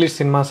ಸಿನಿಮಾಸ್, ಇಂಗ್ಲೀಷ್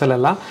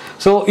ಸಿನಿಮಾಸಲ್ಲೆಲ್ಲ.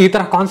 ಸೊ ಈ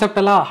ಥರ ಕಾನ್ಸೆಪ್ಟ್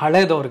ಎಲ್ಲ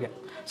ಹಳೇದವ್ರಿಗೆ.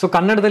 ಸೊ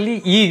ಕನ್ನಡದಲ್ಲಿ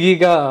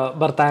ಈಗೀಗ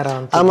ಬರ್ತಾ ಇರೋ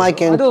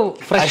ಅದು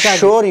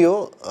ಶೋರ್ ಯು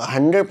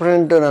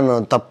 100% ನಾನು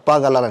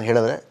ತಪ್ಪಾಗಲ್ಲ ನಾನು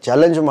ಹೇಳಿದ್ರೆ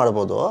ಚಾಲೆಂಜ್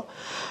ಮಾಡ್ಬೋದು.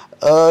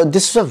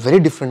 This is a very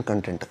different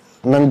content.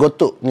 ನನಗೆ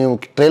ಗೊತ್ತು, ನೀವು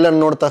ಟ್ರೈಲರ್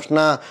ನೋಡಿದ ತಕ್ಷಣ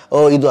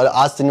ಇದು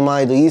ಆ ಸಿನಿಮಾ,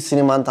 ಇದು ಈ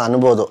ಸಿನಿಮಾ ಅಂತ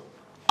ಅನ್ಬೋದು,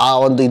 ಆ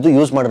ಒಂದು ಇದು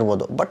ಯೂಸ್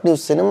ಮಾಡಿರ್ಬೋದು. ಬಟ್ ನೀವು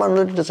ಸಿನಿಮಾ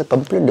ನೋಡಿದ್ರೆ it's a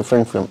complete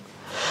different film.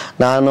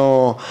 ನಾನು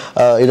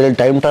ಇದರಲ್ಲಿ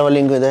ಟೈಮ್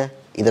ಟ್ರಾವೆಲಿಂಗು ಇದೆ,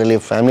 ಇದರಲ್ಲಿ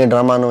ಫ್ಯಾಮಿಲಿ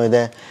ಡ್ರಾಮಾನೂ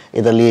ಇದೆ,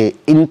 ಇದರಲ್ಲಿ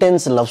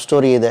ಇಂಟೆನ್ಸ್ ಲವ್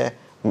ಸ್ಟೋರಿ ಇದೆ,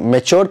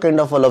 matured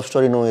kind of a love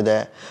ಸ್ಟೋರಿನೂ ಇದೆ,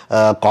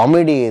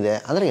 ಕಾಮಿಡಿ ಇದೆ.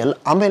 ಅಂದರೆ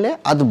ಆಮೇಲೆ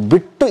ಅದು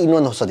ಬಿಟ್ಟು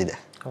ಇನ್ನೊಂದು ಹೊಸದಿದೆ.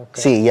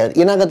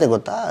 ಏನಾಗುತ್ತೆ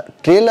ಗೊತ್ತಾ,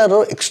 ಟ್ರೇಲರು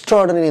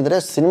ಎಕ್ಸ್ಟ್ರಾರ್ಡಿನರಿ ಇದ್ದರೆ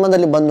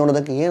ಸಿನಿಮಾದಲ್ಲಿ ಬಂದು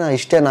ನೋಡೋದಕ್ಕೆ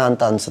ಇಷ್ಟೇನಾ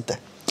ಅಂತ ಅನಿಸುತ್ತೆ.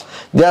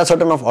 They are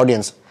certain of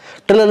audience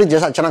ಟ್ರೇಲರ್ಲಿ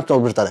ಚೆನ್ನಾಗಿ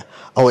ತೋರಿಸ್ಬಿಡ್ತಾರೆ,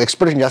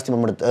 ಎಕ್ಸ್ಪೆಕ್ಟೇಷನ್ ಜಾಸ್ತಿ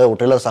ಬಂದ್ಬಿಡುತ್ತೆ,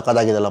 ಟ್ರೇಲರ್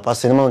ಸಾಕಾಗಿದೆಯಲ್ಲಪ್ಪ,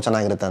 ಸಿನಿಮಾ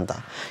ಚೆನ್ನಾಗಿರುತ್ತೆ ಅಂತ.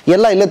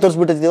 ಎಲ್ಲ ಇಲ್ಲೇ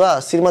ತೋರಿಸ್ಬಿಟ್ಟಿರ್ತೀವ,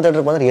 ಸಿನಿಮಾ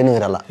ಥಿಯೇಟ್ರಿಗೆ ಬಂದರೆ ಏನೂ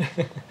ಇರಲ್ಲ.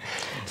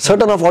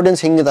 ಸರ್ಟನ್ ಆಫ್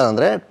ಆಡಿಯನ್ಸ್ ಹೆಂಗಿದ್ದಾರೆ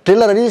ಅಂದರೆ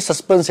ಟ್ರೇಲರಲ್ಲಿ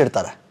ಸಸ್ಪೆನ್ಸ್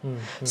ಇಡ್ತಾರೆ,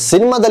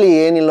 ಸಿನಿಮಾದಲ್ಲಿ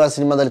ಏನಿಲ್ಲ.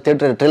 ಸಿನಿಮಾದಲ್ಲಿ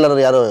ಟ್ರೇಲರ್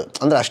ಯಾರು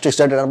ಅಂದರೆ ಅಷ್ಟು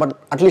ಇಷ್ಟ, ಬಟ್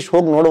ಅಟ್ಲೀಸ್ಟ್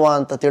ಹೋಗಿ ನೋಡುವ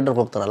ಅಂತ ಥಿಯೇಟ್ರಿಗೆ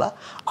ಹೋಗ್ತಾರಲ್ಲ,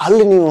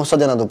 ಅಲ್ಲಿ ನೀವು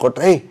ಹೊಸದೇನಾದ್ರು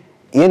ಕೊಟ್ಟರೆ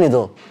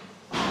ಏನಿದು,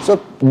 so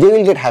they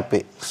will get happy.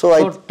 So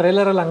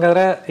ಟ್ರೇಲರಲ್ಲಿ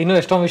ಹಂಗಾದ್ರೆ ಇನ್ನೂ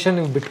ಎಷ್ಟೊಂದು ವಿಷಯ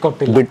ನೀವು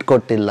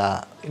ಬಿಟ್ಕೊಟ್ಟಿಲ್ಲ,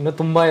 ಇನ್ನೂ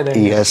ತುಂಬ ಇದೆ.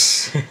 ಎಸ್,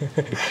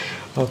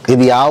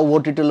 ಇದು ಯಾವ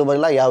OTT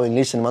ಬರಲಿಲ್ಲ, ಯಾವ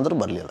ಇಂಗ್ಲೀಷ್ ಸಿನಿಮಾ ಅಂದ್ರೂ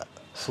ಬರಲಿಲ್ಲ.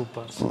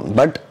 Super.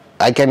 But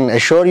I can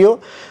assure you,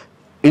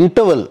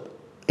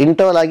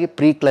 interval ಆಗಿ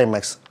ಪ್ರೀ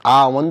ಕ್ಲೈಮ್ಯಾಕ್ಸ್ ಆ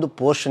ಒಂದು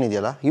ಪೋರ್ಷನ್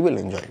ಇದೆಯಲ್ಲ, you will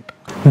enjoy it.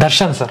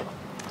 Darshan sir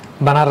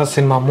Banaras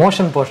cinema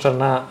motion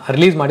ಪೋಸ್ಟರ್ನ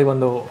release ಮಾಡಿ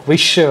ಒಂದು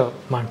ವಿಶ್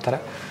ಮಾಡ್ತಾರೆ.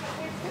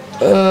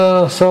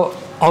 ಸೊ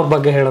ಅವ್ರ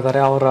ಬಗ್ಗೆ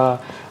ಹೇಳಿದ್ದಾರೆ, ಅವರ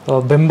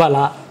ಬೆಂಬಲ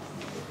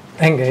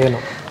ಹೆಂಗೆ,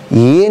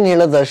 ಏನು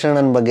ಹೇಳೋದು ದರ್ಶನ್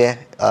ನನ್ನ ಬಗ್ಗೆ?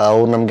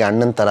 ಅವ್ರು ನಮಗೆ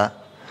ಅಣ್ಣನ ಥರ,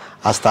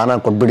 ಆ ಸ್ಥಾನ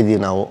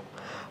ಕೊಟ್ಬಿಟ್ಟಿದ್ದೀವಿ ನಾವು.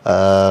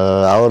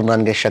 ಅವ್ರು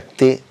ನನಗೆ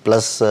ಶಕ್ತಿ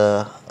ಪ್ಲಸ್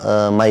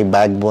ಮೈ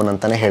ಬ್ಯಾಕ್ ಬೋನ್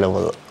ಅಂತಲೇ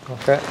ಹೇಳ್ಬೋದು.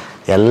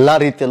 ಎಲ್ಲ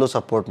ರೀತಿಯಲ್ಲೂ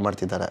ಸಪೋರ್ಟ್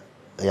ಮಾಡ್ತಿದ್ದಾರೆ,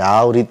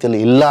 ಯಾವ ರೀತಿಯಲ್ಲಿ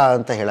ಇಲ್ಲ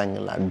ಅಂತ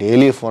ಹೇಳಂಗಿಲ್ಲ.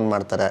 ಡೈಲಿ ಫೋನ್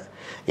ಮಾಡ್ತಾರೆ,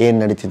 ಏನು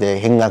ನಡೀತಿದೆ,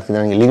 ಹೆಂಗಾಗ್ತಿದೆ,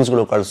 ನನಗೆ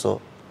ಲಿಂಕ್ಸ್ಗಳು ಕಳಿಸು.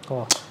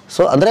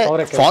 ಸೊ ಅಂದರೆ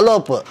ಫಾಲೋ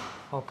ಅಪ್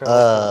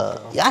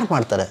ಯಾರು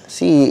ಮಾಡ್ತಾರೆ?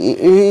 C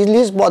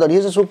is bother,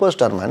 is a super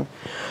star man.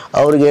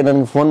 ಅವ್ರಿಗೆ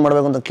ನನಗೆ ಫೋನ್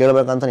ಮಾಡಬೇಕು ಅಂತ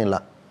ಕೇಳಬೇಕಂತನಿಲ್ಲ,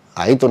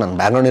 ಆಯಿತು ನನ್ನ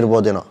ಬ್ಯಾಕ್ಗ್ರೌಂಡ್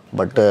ಇರ್ಬೋದೇನೋ,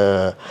 ಬಟ್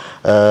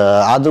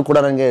ಆದರೂ ಕೂಡ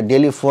ನನಗೆ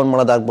ಡೈಲಿ ಫೋನ್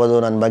ಮಾಡೋದಾಗ್ಬೋದು,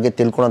 ನನ್ನ ಬಗ್ಗೆ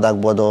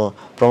ತಿಳ್ಕೊಳೋದಾಗ್ಬೋದು,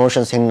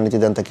 ಪ್ರಮೋಷನ್ಸ್ ಹೆಂಗೆ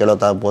ನಡೀತಿದೆ ಅಂತ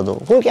ಕೇಳೋದಾಗ್ಬೋದು.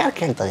 ಹೋಗಿ ಯಾರು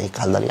ಕೇಳ್ತಾರೆ ಈ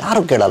ಕಾಲದಲ್ಲಿ?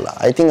 ಯಾರು ಕೇಳಲ್ಲ.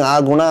 ಐ ಥಿಂಕ್ ಆ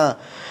ಗುಣ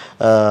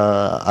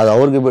ಅದು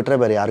ಅವ್ರಿಗೆ ಬಿಟ್ಟರೆ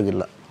ಬೇರೆ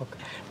ಯಾರಿಗಿಲ್ಲ.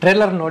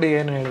 ಟ್ರೇಲರ್ ನೋಡಿ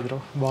ಏನು ಹೇಳಿದ್ರು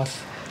ಬಾಸ್?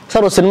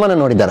 ಸರ್ ಅವ್ರು ಸಿನಿಮಾನೇ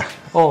ನೋಡಿದ್ದಾರೆ.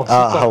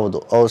 ಹೌದು,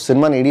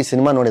 ಅವ್ರು ಇಡೀ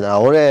ಸಿನಿಮಾ ನೋಡಿದ್ದಾರೆ.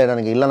 ಅವರೇ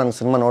ನನಗೆ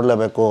ಸಿನಿಮಾ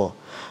ನೋಡಲೇಬೇಕು.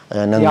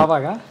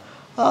 ಯಾವಾಗ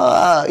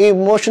ಈ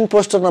ಮೋಷನ್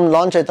ಪೋಸ್ಟರ್ ನಮ್ಮ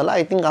ಲಾಂಚ್ ಆಯ್ತಲ್ಲ,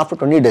 I think after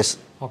 20 days.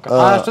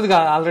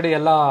 Already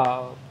ಎಲ್ಲ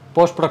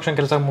ಪೋಸ್ಟ್ ಪ್ರೊಡಕ್ಷನ್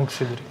ಕೆಲಸ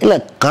ಮುಗಿಸಿದ್ರಿ? ಇಲ್ಲ,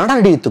 ಕನ್ನಡ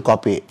ರೆಡಿ ಇತ್ತು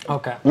ಕಾಪಿ.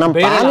 ನಮ್ಮ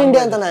ಪ್ಯಾನ್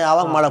ಇಂಡಿಯಾ ಅಂತ ನಾವು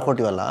ಯಾವಾಗ ಮಾಡಕ್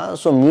ಕೊಟ್ಟಿವಲ್ಲ,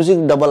 ಸೊ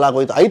ಮ್ಯೂಸಿಕ್ ಡಬಲ್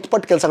ಆಗೋಯ್ತು, 5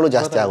 ಪಟ್ಟು ಕೆಲಸಗಳು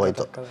ಜಾಸ್ತಿ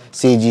ಆಗೋಯ್ತು,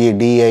 CG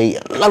DI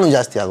ಎಲ್ಲಾನು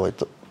ಜಾಸ್ತಿ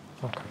ಆಗೋಯ್ತು.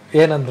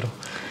 ಏನಂದ್ರು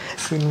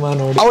ಸಿನಿಮಾ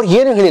ನೋಡಿ? ಅವ್ರು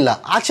ಏನು ಹೇಳಿಲ್ಲ,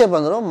 ಆಚೆ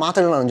ಬಂದರು,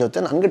 ಮಾತಾಡೋಣ ನನ್ನ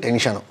ಜೊತೆ. ನನಗೆ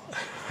ಟೆನ್ಷನು,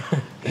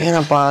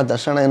 ಏನಪ್ಪ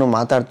ದರ್ಶನ ಏನು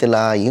ಮಾತಾಡ್ತಿಲ್ಲ,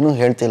 ಏನೂ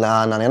ಹೇಳ್ತಿಲ್ಲ,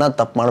 ನಾನೇನಾದ್ರು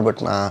ತಪ್ಪು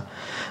ಮಾಡಿಬಿಟ್ನಾ,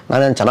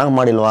 ನಾನೇನು ಚೆನ್ನಾಗಿ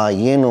ಮಾಡಿಲ್ವಾ,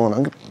 ಏನು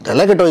ನನಗೆ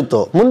ತಲೆ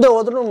ಕೆಟ್ಟೋಯ್ತು. ಮುಂದೆ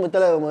ಹೋದ್ರೂ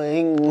ತಲೆ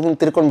ಹಿಂಗೆ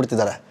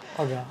ತಿರ್ಕೊಂಡ್ಬಿಡ್ತಿದ್ದಾರೆ.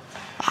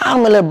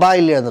 ಆಮೇಲೆ ಬಾ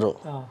ಇಲ್ಲಿ ಅಂದರು,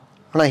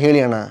 ಅಣ್ಣ ಹೇಳಿ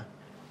ಅಣ್ಣ,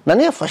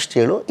 ನನಗೆ ಫಸ್ಟ್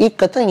ಹೇಳು, ಈ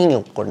ಕತೆ ಹಿಂಗೆ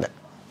ಒಪ್ಕೊಂಡೆ,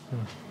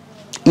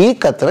 ಈ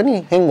ಕತೆ ನೀ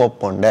ಹೆಂಗೆ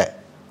ಒಪ್ಕೊಂಡೆ?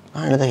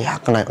 ನಾನು ಹೇಳಿದೆ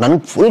ಯಾಕಣ್ಣ,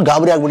 ನನಗೆ ಫುಲ್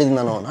ಗಾಬರಿ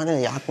ಆಗ್ಬಿಟ್ಟಿದ್ದೀನಿ ನಾನು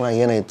ಯಾಕಣ್ಣ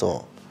ಏನಾಯಿತು?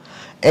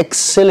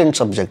 Excellent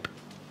subject.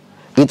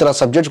 ಈ ಥರ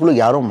ಸಬ್ಜೆಕ್ಟ್ಗಳು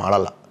ಯಾರೂ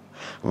ಮಾಡಲ್ಲ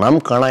ನಮ್ಮ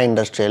ಕನ್ನಡ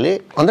ಇಂಡಸ್ಟ್ರಿಯಲ್ಲಿ.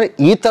 ಅಂದರೆ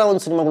ಈ ಥರ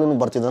ಒಂದು ಸಿನಿಮಾಗಳನ್ನು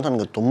ಬರ್ತಿದ್ದೆ ಅಂತ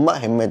ನನಗೆ ತುಂಬ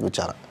ಹೆಮ್ಮೆದ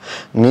ವಿಚಾರ.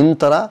 ನಿನ್ನ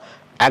ಥರ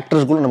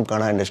ಆ್ಯಕ್ಟರ್ಸ್ಗಳು ನಮ್ಮ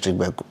ಕನ್ನಡ ಇಂಡಸ್ಟ್ರಿಗೆ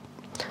ಬೇಕು.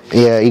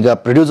 ಈಗ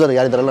ಪ್ರೊಡ್ಯೂಸರ್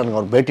ಯಾರಿದ್ದಾರಲ್ಲ, ನನಗೆ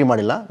ಅವ್ರು ಭೇಟಿ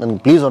ಮಾಡಿಲ್ಲ, ನನಗೆ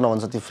ಪ್ಲೀಸ್ ಅವ್ರನ್ನ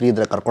ಒಂದು ಸತಿ ಫ್ರೀ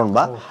ಇದ್ದರೆ ಕರ್ಕೊಂಡು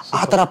ಬಾ.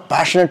 ಆ ಥರ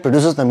ಪ್ಯಾಷನೇಟ್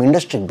ಪ್ರೊಡ್ಯೂಸರ್ಸ್ ನಮ್ಮ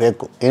ಇಂಡಸ್ಟ್ರಿಗೆ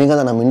ಬೇಕು.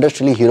 ಏನೀಗಂದ್ರೆ ನಮ್ಮ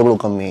ಇಂಡಸ್ಟ್ರಿಲಿ ಹೀರೋಗಳು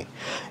ಕಮ್ಮಿ,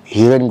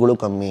 ಹೀರೋಯಿನ್ಗಳು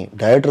ಕಮ್ಮಿ,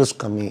 ಡೈರೆಕ್ಟರ್ಸ್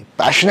ಕಮ್ಮಿ,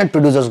 ಪ್ಯಾಷನೇಟ್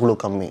ಪ್ರೊಡ್ಯೂಸರ್ಸ್ಗಳು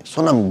ಕಮ್ಮಿ. ಸೊ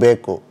ನಮ್ಗೆ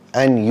ಬೇಕು.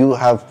 And you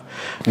have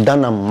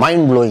done a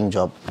mind blowing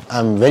job. I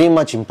am very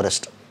much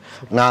impressed.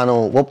 ನಾನು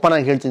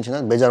ಓಪನಾಗಿ ಹೇಳ್ತೀನಿ ಚಿನ್ನ,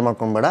 ಬೇಜಾರು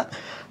ಮಾಡ್ಕೊಂಬೇಡ.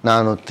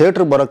 ನಾನು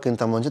ಥಿಯೇಟ್ರಿಗೆ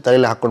ಬರೋಕ್ಕಿಂತ ಮುಂಚೆ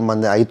ತಲೆಯಲ್ಲಿ ಹಾಕ್ಕೊಂಡು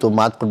ಬಂದೆ, ಆಯಿತು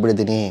ಮಾತು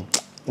ಕೊಟ್ಬಿಟ್ಟಿದ್ದೀನಿ,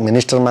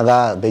 ಮಿನಿಸ್ಟರ್ ಮಗ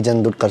ಬೇಜಾನ್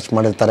ದುಡ್ಡು ಖರ್ಚು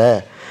ಮಾಡಿರ್ತಾರೆ,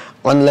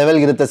 ಒಂದು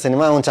ಲೆವೆಲ್ಗಿರುತ್ತೆ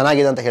ಸಿನಿಮಾ, ಅವ್ನು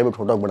ಚೆನ್ನಾಗಿದೆ ಅಂತ ಹೇಳ್ಬಿಟ್ಟು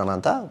ಹೊಟ್ಟೋಗ್ಬಿಡೋಣ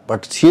ಅಂತ.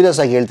 ಬಟ್ ಸೀರಿಯಸ್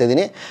ಆಗಿ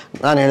ಹೇಳ್ತಿದ್ದೀನಿ,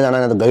 ನಾನು ಹೇಳಿದೆ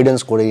ನಾನು ಅದು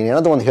ಗೈಡೆನ್ಸ್ ಕೊಡಿ,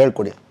 ಏನಾದರೂ ಒಂದು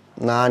ಹೇಳ್ಕೊಡಿ.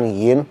 ನಾನು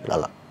ಏನು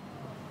ಹೇಳಲ್ಲ.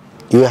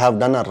 You have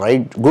done a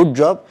good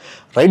job,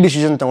 right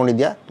decision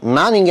ತೊಗೊಂಡಿದ್ಯಾ.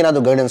 ನಾನು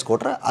ಹಿಂಗೇನಾದರೂ ಗೈಡೆನ್ಸ್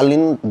ಕೊಟ್ಟರೆ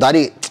ಅಲ್ಲಿನ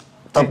ದಾರಿ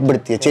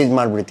ತಪ್ಪಿಬಿಡ್ತೀಯ, ಚೇಂಜ್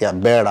ಮಾಡಿಬಿಡ್ತೀಯ,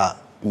 ಬೇಡ.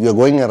 You are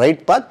going A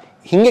right path,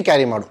 ಹಿಂಗೆ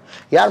ಕ್ಯಾರಿ ಮಾಡು,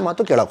 ಯಾರ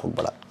ಮಾತು ಕೇಳೋಕೆ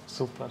ಹೋಗ್ಬೇಡ.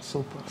 Super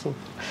super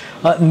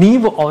super.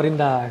 ನೀವು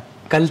ಅವರಿಂದ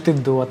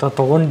ಕಲ್ತಿದ್ದು ಅಥವಾ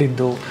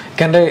ತಗೊಂಡಿದ್ದು,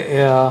 ಯಾಕಂದರೆ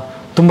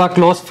ತುಂಬ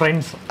ಕ್ಲೋಸ್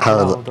ಫ್ರೆಂಡ್ಸ್,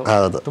 ಹೌದು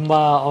ಹೌದು, ತುಂಬ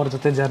ಅವ್ರ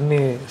ಜೊತೆ ಜರ್ನಿ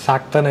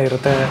ಸಾಕ್ತಾನೆ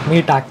ಇರುತ್ತೆ,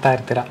 ಮೀಟ್ ಆಗ್ತಾ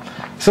ಇರ್ತೀರಾ.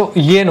 ಸೊ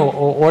ಏನು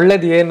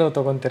ಒಳ್ಳೇದು ಏನು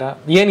ತೊಗೊತೀರಾ,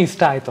 ಏನು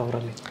ಇಷ್ಟ ಆಯಿತು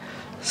ಅವರಲ್ಲಿ?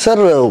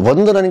 ಸರ್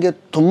ಒಂದು ನನಗೆ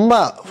ತುಂಬ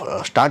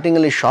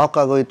ಸ್ಟಾರ್ಟಿಂಗಲ್ಲಿ ಶಾಕ್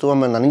ಆಗೋಯಿತು.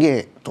 ಆಮೇಲೆ ನನಗೆ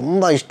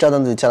ತುಂಬ ಇಷ್ಟ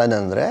ಆದಂಥ ವಿಚಾರ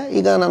ಏನಂದರೆ,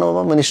 ಈಗ ನಾನು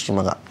ಒಬ್ಬ ಮಿನಿಸ್ಟ್ರಿ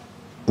ಮಗ,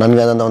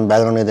 ನನಗೆ ಅದಂಥ ಒಂದು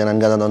ಬ್ಯಾಕ್ಗ್ರೌಂಡ್ ಇದೆ,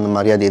 ನನಗೆ ಅದಂಥ ಒಂದು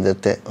ಮರ್ಯಾದೆ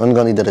ಇರುತ್ತೆ,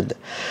 ನನಗೊಂದು ಇದಿರುತ್ತೆ.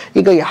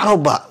 ಈಗ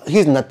ಯಾರೊಬ್ಬ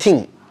ಈಸ್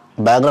ನಥಿಂಗ್,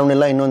 ಬ್ಯಾಕ್ಗ್ರೌಂಡ್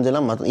ಇಲ್ಲ, ಇನ್ನೊಂದಿಲ್ಲ,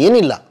 ಮತ್ತು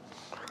ಏನಿಲ್ಲ.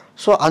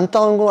 ಸೊ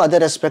ಅಂಥವನಿಗೂ ಅದೇ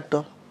ರೆಸ್ಪೆಕ್ಟು,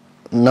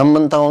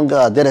 ನಮ್ಮಂಥವಂಗೆ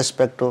ಅದೇ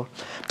ರೆಸ್ಪೆಕ್ಟು.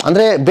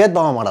 ಅಂದರೆ ಭೇದ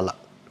ಭಾವ ಮಾಡಲ್ಲ.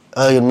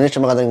 ಇವ್ನು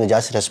ಮಿನಿಸ್ಟರ್ ಮಗ ನಿಮಗೆ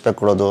ಜಾಸ್ತಿ ರೆಸ್ಪೆಕ್ಟ್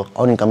ಕೊಡೋದು,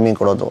 ಅವ್ನಿಗೆ ಕಮ್ಮಿ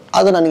ಕೊಡೋದು,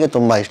 ಅದು ನನಗೆ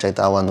ತುಂಬ ಇಷ್ಟ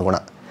ಆಯಿತು ಆ ಒಂದು ಗುಣ.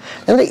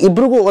 ಅಂದರೆ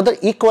ಇಬ್ರಿಗೂ ಅದರ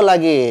ಈಕ್ವಲ್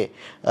ಆಗಿ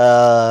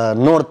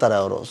ನೋಡ್ತಾರೆ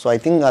ಅವರು. ಸೊ ಐ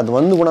ಥಿಂಕ್ ಅದು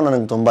ಒಂದು ಗುಣ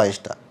ನನಗೆ ತುಂಬ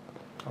ಇಷ್ಟ.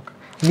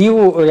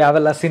 ನೀವು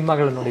ಯಾವೆಲ್ಲ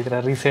ಸಿನಿಮಾಗಳು ನೋಡಿದ್ರೆ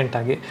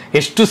ರೀಸೆಂಟಾಗಿ?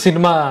 ಎಷ್ಟು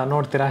ಸಿನಿಮಾ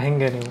ನೋಡ್ತೀರಾ,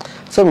 ಹೆಂಗೆ ನೀವು?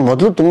 ಸರ್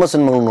ಮೊದಲು ತುಂಬ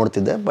ಸಿನಿಮಾಗಳು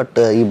ನೋಡ್ತಿದ್ದೆ, ಬಟ್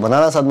ಈ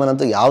ಬನಾರಸ್ ಆದ್ಮೇಲೆ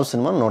ಅಂತೂ ಯಾವ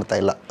ಸಿನಿಮಾ ನೋಡ್ತಾ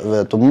ಇಲ್ಲ,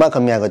 ತುಂಬ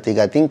ಕಮ್ಮಿ ಆಗುತ್ತೆ.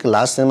 ಈಗ ಐ ಥಿಂಕ್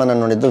ಲಾಸ್ಟ್ ಸಿನಿಮಾ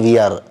ನಾನು ನೋಡಿದ್ದು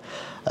VR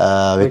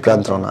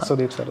ವಿಕ್ರಾಂತ್ ರೋಣ.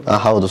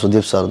 ಹೌದು,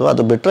 ಸುದೀಪ್ ಸರ್ದು.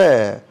 ಅದು ಬಿಟ್ಟರೆ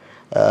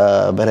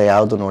ಬೇರೆ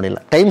ಯಾವುದು ನೋಡಿಲ್ಲ,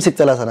 ಟೈಮ್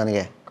ಸಿಗ್ತಲ್ಲ ಸರ್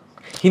ನನಗೆ.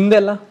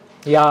 ಹಿಂದೆಲ್ಲ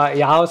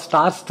ಯಾವ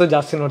ಸ್ಟಾರ್ಸ್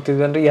ಜಾಸ್ತಿ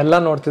ನೋಡ್ತಿದ್ವಿ ಅಂದ್ರೆ ಎಲ್ಲ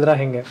ನೋಡ್ತಿದ್ರ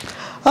ಹೆಂಗೆ?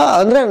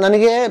 ಅಂದರೆ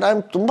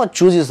ನಾನು ತುಂಬ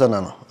ಚೂಸಿ ಸರ್.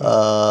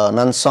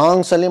 ನನ್ನ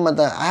ಸಾಂಗ್ಸಲ್ಲಿ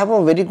ಮತ್ತು I have a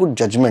very good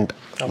judgment.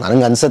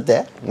 ನನಗೆ ಅನಿಸುತ್ತೆ,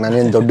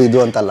 ನಾನೇನು ದೊಡ್ಡ ಇದು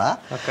ಅಂತಲ್ಲ.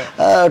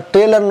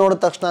 ಟ್ರೇಲರ್ ನೋಡಿದ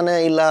ತಕ್ಷಣ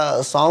ಇಲ್ಲ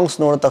ಸಾಂಗ್ಸ್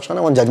ನೋಡಿದ ತಕ್ಷಣ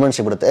ಒಂದು ಜಡ್ಜ್ಮೆಂಟ್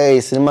ಸಿಗ್ಬಿಡುತ್ತೆ, ಈ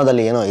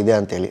ಸಿನಿಮಾದಲ್ಲಿ ಏನೋ ಇದೆ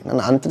ಅಂತೇಳಿ.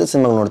 ನಾನು ಅಂಥದ್ದು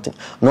ಸಿನಿಮಾಗಳು ನೋಡ್ತೀನಿ.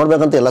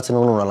 ನೋಡ್ಬೇಕಂತ ಎಲ್ಲ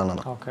ಸಿನಿಮಾಗಳು ನೋಡಲ್ಲ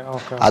ನಾನು.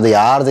 ಅದು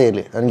ಯಾರದೇ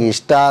ಇರಲಿ, ನನಗೆ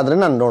ಇಷ್ಟ ಆದರೆ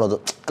ನಾನು ನೋಡೋದು.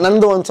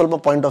 ನಂದು ಒಂದು ಸ್ವಲ್ಪ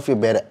ಪಾಯಿಂಟ್ ಆಫ್ ವ್ಯೂ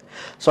ಬೇರೆ.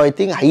 ಸೊ ಐ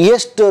ಥಿಂಕ್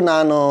ಹೈಯೆಸ್ಟ್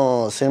ನಾನು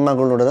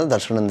ಸಿನಿಮಾಗಳು ನೋಡೋದು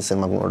ದರ್ಶನದ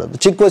ಸಿನಿಮಾಗಳು ನೋಡೋದು,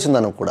 ಚಿಕ್ಕ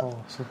ವಯಸ್ಸಿಂದನೂ ಕೂಡ.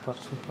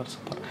 Super super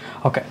super.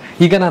 ಓಕೆ,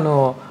 ಈಗ ನಾನು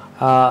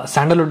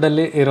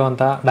ಸ್ಯಾಂಡಲ್ವುಡ್ಡಲ್ಲಿ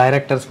ಇರುವಂಥ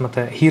ಡೈರೆಕ್ಟರ್ಸ್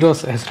ಮತ್ತು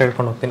ಹೀರೋಸ್ ಹೆಸರು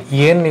ಹೇಳ್ಕೊಂಡು ಹೋಗ್ತೀನಿ.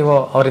 ಏನು ನೀವು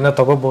ಅವರಿಂದ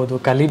ತಗೋಬಹುದು,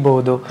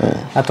 ಕಲಿಬಹುದು,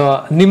 ಅಥವಾ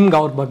ನಿಮ್ಗೆ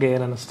ಅವ್ರ ಬಗ್ಗೆ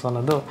ಏನು ಅನಿಸ್ತು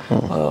ಅನ್ನೋದು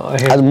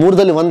ಅದು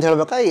ಮೂರದಲ್ಲಿ ಒಂದು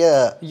ಹೇಳ್ಬೇಕಾ?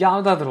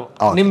 ಯಾವುದಾದ್ರೂ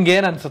ನಿಮ್ಗೆ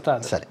ಏನು ಅನ್ಸುತ್ತಾ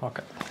ಅದು. ಸರಿ.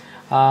 ಓಕೆ,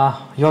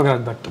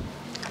 ಯೋಗರಾಜ್ ಭಟ್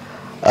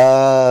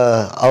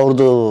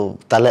ಅವ್ರದ್ದು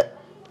ತಲೆ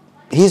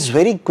ಈಸ್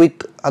ವೆರಿ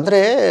ಕ್ವಿಕ್.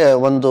 ಅಂದರೆ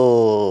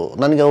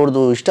ನನಗೆ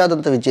ಅವ್ರದ್ದು ಇಷ್ಟ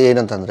ಆದಂಥ ವಿಷಯ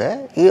ಏನಂತಂದರೆ,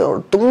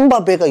 ತುಂಬ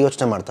ಬೇಗ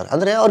ಯೋಚನೆ ಮಾಡ್ತಾರೆ.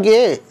 ಅಂದರೆ ಅವ್ರಿಗೆ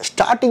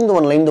ಸ್ಟಾರ್ಟಿಂಗ್ದು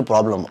ಒಂದು ಲೈನ್ದು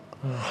ಪ್ರಾಬ್ಲಮ್ಮು.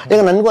 ಈಗ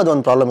ನನಗೂ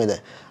ಅದೊಂದು ಪ್ರಾಬ್ಲಮ್ ಇದೆ.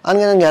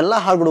 ನನಗೆ ಎಲ್ಲ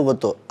ಹಾಡುಗಳು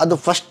ಗೊತ್ತು, ಅದು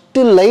ಫಸ್ಟ್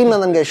ಲೈನ್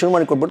ನನಗೆ ಶುರು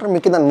ಮಾಡಿ ಕೊಟ್ಬಿಟ್ರೆ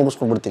ಮಿಕ್ಕಿ ನಾನು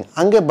ಮುಗಿಸ್ಕೊಟ್ಬಿಡ್ತೀನಿ.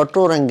 ಹಂಗೆ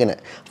ಭಟ್ರವ್ರು ಹಂಗೆ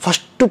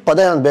ಫಸ್ಟು ಪದ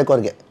ನಾನು ಬೇಕು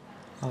ಅವ್ರಿಗೆ,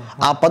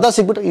 ಆ ಪದ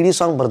ಸಿಗ್ಬಿಟ್ರೆ ಇಡೀ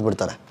ಸಾಂಗ್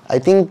ಬರೆದ್ಬಿಡ್ತಾರೆ. ಐ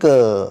ಥಿಂಕ್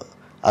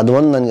ಅದು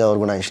ಒಂದು ನನಗೆ ಅವ್ರ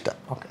ಗುಣ ಇಷ್ಟ.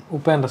 Okay,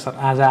 Upendra sir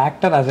as A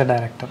actor, as A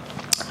director?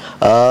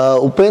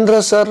 Upendra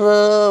sir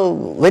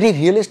very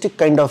realistic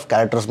kind of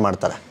characters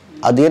ಮಾಡ್ತಾರೆ.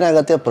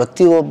 ಅದೇನಾಗುತ್ತೆ,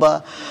 ಪ್ರತಿಯೊಬ್ಬ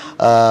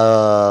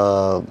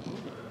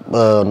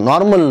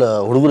ನಾರ್ಮಲ್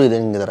ಹುಡುಗರು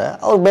ಹೆಂಗಿದ್ದಾರೆ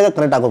ಅವ್ರು ಬೇಗ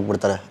ಕನೆಕ್ಟ್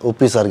ಆಗೋಗ್ಬಿಡ್ತಾರೆ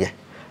ಉಪ್ಪಿ ಸರ್ಗೆ.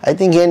 I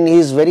think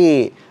is very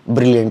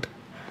brilliant.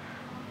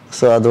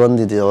 So ಅದು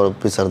ಒಂದಿದೆ ಅವ್ರ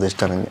ಉಪ್ಪಿ ಸರ್ದು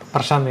ಇಷ್ಟ ನನಗೆ.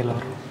 ಪ್ರಶಾಂತ್ ನೀಲ್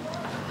ಅವರು?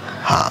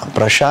 ಹಾಂ,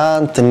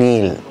 ಪ್ರಶಾಂತ್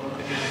ನೀಲ್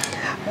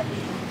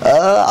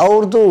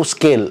ಅವ್ರದ್ದು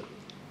ಸ್ಕೇಲ್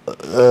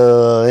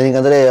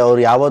ಏನಂದರೆ ಅವ್ರು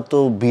ಯಾವತ್ತೂ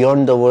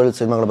ಬಿಯಾಂಡ್ ದ ವರ್ಲ್ಡ್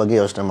ಸಿನಿಮಾಗಳ ಬಗ್ಗೆ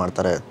ಯೋಚನೆ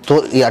ಮಾಡ್ತಾರೆ.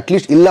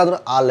 ಅಟ್ಲೀಸ್ಟ್ ಇಲ್ಲಾಂದ್ರೆ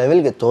ಆ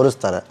ಲೆವೆಲ್ಗೆ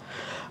ತೋರಿಸ್ತಾರೆ.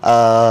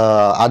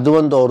 ಅದು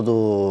ಒಂದು ಅವ್ರದ್ದು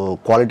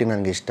ಕ್ವಾಲಿಟಿ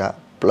ನನಗೆ ಇಷ್ಟ.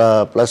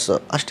 ಪ್ಲಸ್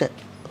ಅಷ್ಟೇ,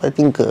 I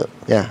think.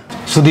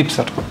 Sudeep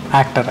sir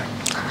actor,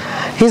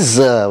 his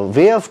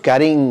way of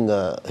carrying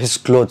his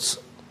clothes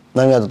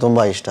ನನಗೆ ಅದು ತುಂಬ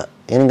ಇಷ್ಟ.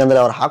 ಏನಂದರೆ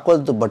ಅವ್ರು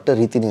ಹಾಕೋದು ಬಟ್ಟೆ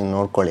ರೀತಿ ನೀವು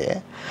ನೋಡ್ಕೊಳ್ಳಿ,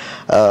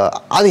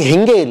 ಅದು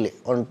ಹೆಂಗೆ ಇರಲಿ,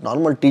 ಒಂದು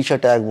ನಾರ್ಮಲ್ ಟೀ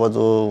ಶರ್ಟ್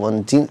ಆಗ್ಬೋದು,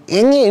 ಒಂದು ಜೀನ್ಸ್,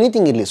 ಹೆಂಗೆ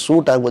ಎನಿಥಿಂಗ್ ಇರಲಿ,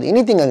 ಸೂಟ್ ಆಗ್ಬೋದು,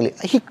 ಎನಿಥಿಂಗ್ ಆಗಲಿ,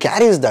 ಹಿ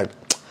ಕ್ಯಾರೀಸ್ ದ್ಯಾಟ್.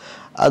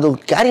 ಅದು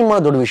ಕ್ಯಾರಿ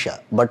ಮಾಡೋ ದೊಡ್ಡ ವಿಷಯ,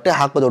 ಬಟ್ಟೆ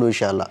ಹಾಕೋ ದೊಡ್ಡ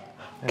ವಿಷಯ ಅಲ್ಲ,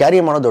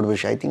 ಕ್ಯಾರಿ ಮಾಡೋ ದೊಡ್ಡ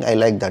ವಿಷಯ. I think I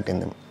like that in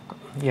them.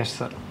 Yes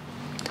sir.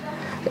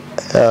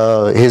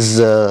 His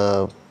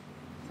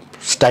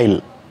style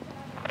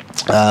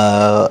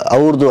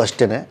ಅವ್ರದ್ದು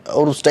ಅಷ್ಟೇ,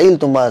 ಅವ್ರ ಸ್ಟೈಲ್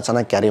ತುಂಬ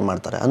ಚೆನ್ನಾಗಿ ಕ್ಯಾರಿ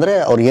ಮಾಡ್ತಾರೆ. ಅಂದರೆ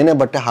ಅವ್ರು ಏನೇ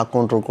ಬಟ್ಟೆ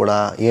ಹಾಕ್ಕೊಂಡ್ರು ಕೂಡ,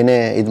 ಏನೇ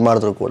ಇದು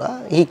ಮಾಡಿದ್ರು ಕೂಡ,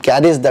 ಈ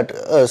carries that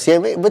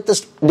same with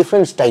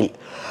different style.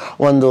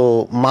 ಒಂದು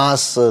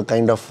ಮಾಸ್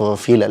ಕೈಂಡ್ ಆಫ್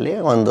ಫೀಲಲ್ಲಿ,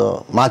 ಒಂದು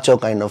ಮಾಚೋ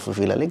ಕೈಂಡ್ ಆಫ್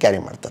ಫೀಲಲ್ಲಿ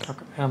ಕ್ಯಾರಿ ಮಾಡ್ತಾರೆ.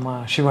 ನಮ್ಮ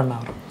ಶಿವಣ್ಣ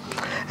ಅವರು?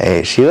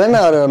 ಶಿವಣ್ಣ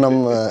ಅವರು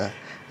ನಮ್ಮ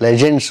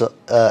ಲೆಜೆಂಡ್ಸು.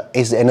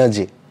 Is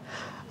energy.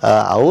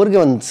 ಅವ್ರಿಗೆ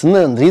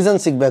ಒಂದು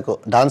ರೀಸನ್ ಸಿಗಬೇಕು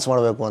ಡಾನ್ಸ್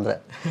ಮಾಡಬೇಕು ಅಂದರೆ,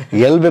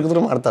 ಎಲ್ಲಿ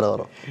ಬೇಕಾದ್ರೂ ಮಾಡ್ತಾರೆ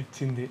ಅವರು.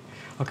 ಚಿಂದಿ.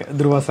 ಓಕೆ,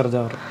 ಧ್ರುವಸರ್ಜಾ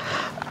ಅವರು?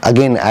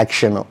 ಅಗೇನ್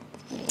ಆ್ಯಕ್ಷನು,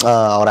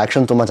 ಅವ್ರ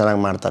ಆ್ಯಕ್ಷನ್ ತುಂಬ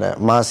ಚೆನ್ನಾಗಿ ಮಾಡ್ತಾರೆ,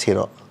 mass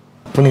hero.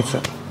 Puneeth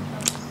sir?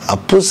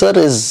 Appu sir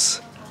is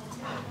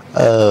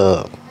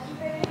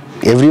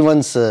every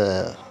once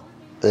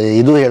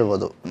ಇದು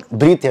ಹೇಳ್ಬೋದು,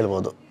 ಬ್ರೀತ್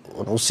ಹೇಳ್ಬೋದು,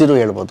 ಉಸಿರು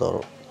ಹೇಳ್ಬೋದು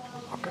ಅವರು.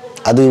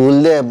 ಅದು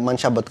ಇಲ್ಲದೆ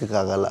ಮನುಷ್ಯ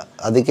ಬದುಕೋಕ್ಕಾಗಲ್ಲ,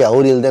 ಅದಕ್ಕೆ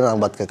ಅವ್ರು ಇಲ್ಲದೆ ನಾವು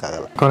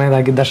ಬದುಕೋಕ್ಕಾಗಲ್ಲ.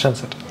 ಕೊನೆಯದಾಗಿ ದರ್ಶನ್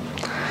ಸರ್?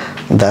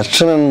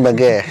 ದರ್ಶನ್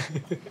ಬಗ್ಗೆ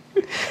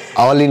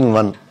ಆಲ್ ಇನ್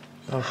ಒನ್.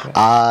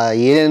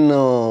 ಏನೇನು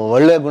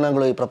ಒಳ್ಳೆಯ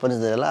ಗುಣಗಳು ಈ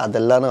ಪ್ರಪಂಚದಲ್ಲ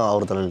ಅದೆಲ್ಲನೂ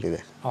ಅವ್ರದ್ರಲ್ಲಿದೆ.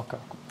 ಓಕೆ,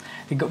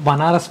 ಈಗ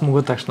ಬನಾರಸ್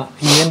ಮುಗಿದ ತಕ್ಷಣ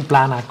ಏನು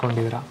ಪ್ಲ್ಯಾನ್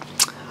ಹಾಕ್ಕೊಂಡಿದ್ದೀರಾ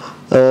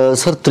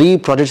ಸರ್? 3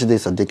 ಪ್ರಾಜೆಕ್ಟ್ಸ್ ಇದೆ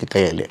ಸದ್ಯಕ್ಕೆ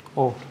ಕೈಯಲ್ಲಿ.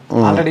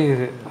 ಆಲ್ರೆಡಿ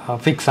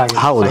ಫಿಕ್ಸ್ ಆಗಿದೆ?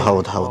 ಹೌದು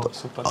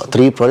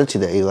 3 ಪ್ರಾಜೆಕ್ಟ್ಸ್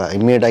ಇದೆ. ಈಗ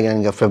ಇಮಿಡಿಯೇಟ್ ಆಗಿ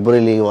ನನಗೆ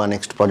ಫೆಬ್ರವರಿಲಿ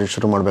ನೆಕ್ಸ್ಟ್ ಪ್ರಾಜೆಕ್ಟ್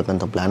ಶುರು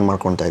ಮಾಡಬೇಕಂತ ಪ್ಲ್ಯಾನ್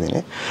ಮಾಡ್ಕೊತಾ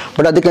ಇದ್ದೀನಿ.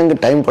 ಬಟ್ ಅದಕ್ಕೆ ನನಗೆ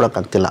ಟೈಮ್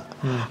ಕೊಡೋಕ್ಕಾಗ್ತಿಲ್ಲ.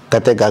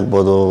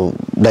 ಕತೆಗಾಗ್ಬೋದು,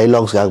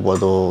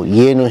 ಡೈಲಾಗ್ಸ್ಗಾಗ್ಬೋದು,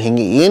 ಏನು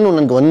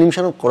ನನಗೆ 1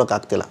 ನಿಮಿಷನೂ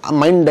ಕೊಡೋಕ್ಕಾಗ್ತಿಲ್ಲ. ಆ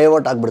ಮೈಂಡ್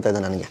ಡೈವರ್ಟ್ ಆಗಿಬಿಡ್ತಾ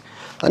ಇದೆ ನನಗೆ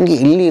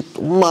ಇಲ್ಲಿ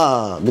ತುಂಬ.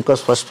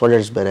 ಬಿಕಾಸ್ ಫಸ್ಟ್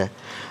ಪ್ರಾಜೆಕ್ಟ್ಸ್ ಬೇರೆ,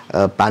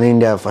 ಪ್ಯಾನ್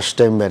ಇಂಡಿಯಾ ಫಸ್ಟ್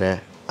ಟೈಮ್ ಬೇರೆ,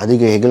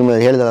 ಅದಕ್ಕೆ ಹೆಗಲ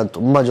ಮೇಲೆ ಹೇಳಿದಾಗ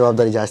ತುಂಬ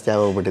ಜವಾಬ್ದಾರಿ ಜಾಸ್ತಿ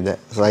ಆಗೋಗ್ಬಿಟ್ಟಿದೆ.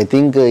 ಸೊ ಐ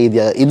ಥಿಂಕ್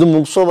ಇದು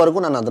ಮುಗಿಸೋವರೆಗೂ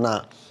ನಾನು ಅದನ್ನು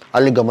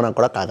ಅಲ್ಲಿ ಗಮನ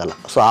ಕೊಡೋಕ್ಕಾಗಲ್ಲ.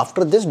 ಸೊ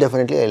ಆಫ್ಟರ್ ದಿಸ್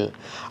ಡೆಫಿನೆಟ್ಲಿ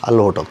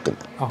ಅಲ್ಲಿ ಹೊರಟೋಗ್ತೀನಿ.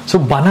 ಸೊ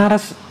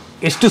ಬನಾರಸ್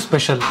ಎಷ್ಟು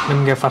ಸ್ಪೆಷಲ್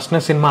ನಿಮಗೆ?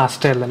 ಫಸ್ಟ್ನೇ ಸಿನಿಮಾ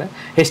ಅಷ್ಟೇ ಅಲ್ಲದೆ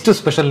ಎಷ್ಟು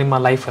ಸ್ಪೆಷಲ್ ನಿಮ್ಮ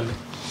ಲೈಫಲ್ಲಿ?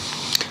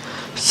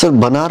 ಸರ್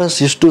ಬನಾರಸ್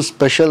ಎಷ್ಟು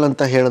ಸ್ಪೆಷಲ್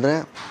ಅಂತ ಹೇಳಿದ್ರೆ,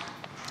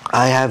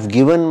 I have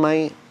given my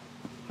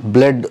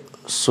blood,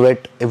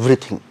 sweat,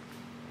 everything.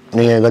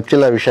 ನೀವು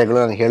ಗೊತ್ತಿಲ್ಲ ವಿಷಯಗಳು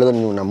ನಾನು ಹೇಳಿದ್ರೆ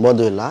ನೀವು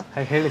ನಂಬೋದು ಇಲ್ಲ.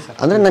 ಹೇಳಿ ಸರ್.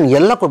 ಅಂದರೆ ನಾನು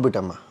ಎಲ್ಲ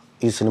ಕೊಟ್ಬಿಟ್ಟಮ್ಮ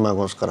ಈ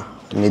ಸಿನಿಮಾಗೋಸ್ಕರ.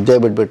 ನಿದ್ದೆ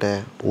ಬಿಟ್ಬಿಟ್ಟೆ,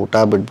 ಊಟ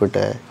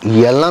ಬಿಟ್ಬಿಟ್ಟೆ,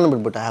 ಎಲ್ಲನೂ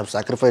ಬಿಟ್ಬಿಟ್ಟೆ. I have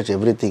sacrifice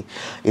everything.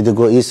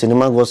 ಈ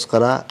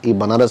ಸಿನಿಮಾಗೋಸ್ಕರ, ಈ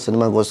Banaras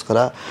ಸಿನಿಮಾಗೋಸ್ಕರ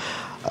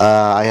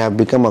I have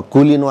become a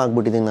ಕೂಲಿನೂ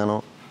ಆಗ್ಬಿಟ್ಟಿದ್ದೀನಿ, ನಾನು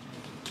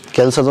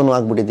ಕೆಲಸದೂ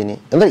ಆಗ್ಬಿಟ್ಟಿದ್ದೀನಿ,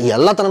 ಅಂದರೆ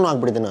ಎಲ್ಲ ಥರನೂ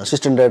ಆಗ್ಬಿಟ್ಟಿದ್ದೀನಿ.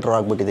 Assistant director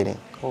ಆಗ್ಬಿಟ್ಟಿದ್ದೀನಿ.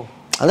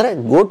 ಅಂದರೆ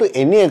go to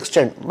any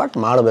extent but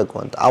ಮಾಡಬೇಕು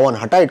ಅಂತ ಆ ಒಂದು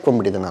ಹಠ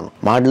ಇಟ್ಕೊಂಡ್ಬಿಟ್ಟಿದ್ದೆ ನಾನು,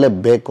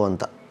 ಮಾಡಲೇಬೇಕು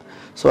ಅಂತ.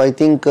 So I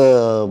think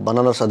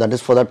Banaras that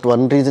is for that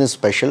one reason is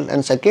special.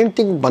 And second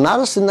thing,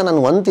 ಬನಾರಸ್ಸಿಂದ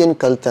ನಾನು ಒಂದು ಏನು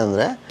ಕಲಿತೆ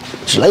ಅಂದರೆ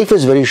ಲೈಫ್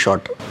ಈಸ್ ವೆರಿ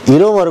ಶಾರ್ಟ್.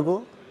 ಇರೋವರೆಗೂ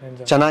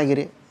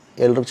ಚೆನ್ನಾಗಿರಿ,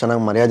 ಎಲ್ರಿಗೂ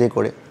ಚೆನ್ನಾಗಿ ಮರ್ಯಾದೆ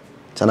ಕೊಡಿ,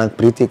 ಚೆನ್ನಾಗಿ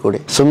ಪ್ರೀತಿ ಕೊಡಿ.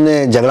 ಸುಮ್ಮನೆ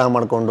ಜಗಳ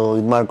ಮಾಡಿಕೊಂಡು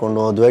ಇದು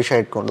ಮಾಡಿಕೊಂಡು ದ್ವೇಷ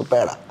ಇಟ್ಕೊಂಡು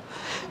ಬೇಡ.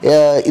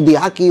 ಇದು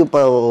ಯಾಕೆ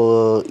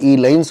ಈ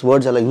ಲೈನ್ಸ್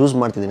ವರ್ಡ್ಸ್ ಎಲ್ಲ ಯೂಸ್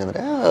ಮಾಡ್ತಿದ್ದೀನಿ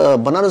ಅಂದರೆ,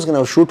 ಬನಾರಸ್ಗೆ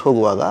ನಾವು ಶೂಟ್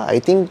ಹೋಗುವಾಗ I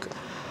think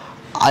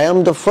I am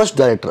the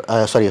first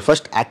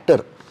first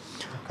actor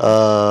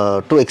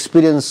to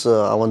experience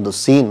ಆ ಒಂದು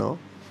ಸೀನು.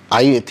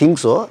 I think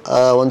so.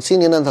 ಒಂದು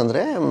ಸೀನ್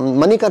ಏನಂತಂದರೆ,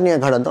 ಮಣಿಕರ್ಣಿಯ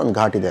ಘಾಟ್ ಅಂತ ಒಂದು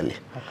ಘಾಟ್ ಇದೆ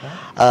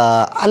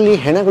ಅಲ್ಲಿ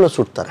ಹೆಣಗಳು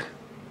ಸುಡ್ತಾರೆ.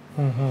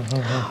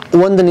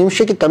 ಒಂದು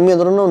ನಿಮಿಷಕ್ಕೆ ಕಮ್ಮಿ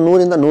ಅಂದ್ರೂ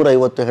 100 to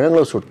 150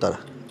 ಹೆಣಗಳು ಸುಡ್ತಾರೆ.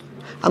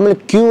 ಆಮೇಲೆ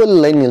ಕ್ಯೂವಲ್ಲಿ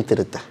ಲೈನ್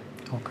ನಿಲ್ತಿರುತ್ತೆ.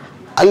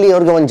 ಅಲ್ಲಿ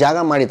ಅವ್ರಿಗೆ ಒಂದು ಜಾಗ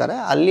ಮಾಡಿದ್ದಾರೆ,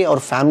 ಅಲ್ಲಿ ಅವ್ರ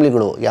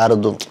ಫ್ಯಾಮ್ಲಿಗಳು ಯಾರು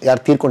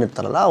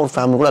ತೀರ್ಕೊಂಡಿರ್ತಾರಲ್ಲ ಅವ್ರ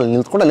ಫ್ಯಾಮ್ಲಿಗಳು ಅಲ್ಲಿ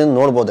ನಿಂತ್ಕೊಂಡು ಅಲ್ಲಿ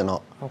ನೋಡ್ಬೋದೇ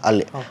ನಾವು.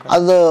 ಅಲ್ಲಿ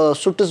ಅದು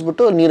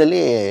ಸುಟ್ಟಿಸ್ಬಿಟ್ಟು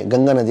ನೀರಲ್ಲಿ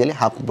ಗಂಗಾ ನದಿಯಲ್ಲಿ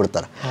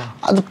ಹಾಕ್ಬಿಡ್ತಾರೆ.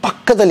 ಅದು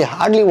ಪಕ್ಕದಲ್ಲಿ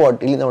ಹಾರ್ಡ್ಲಿ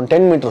ಇಲ್ಲಿಂದ ಒಂದು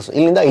 10 meters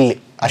ಇಲ್ಲಿಂದ ಇಲ್ಲಿ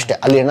ಅಷ್ಟೇ,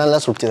 ಅಲ್ಲಿ ಹೆಣ್ಣೆಲ್ಲ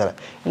ಸುಡ್ತಿದ್ದಾರೆ.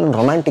 ಇಲ್ಲೊಂದು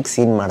ರೊಮ್ಯಾಂಟಿಕ್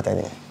ಸೀನ್ ಮಾಡ್ತಾ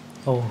ಇದ್ದೀನಿ.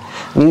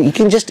 ನೀವು you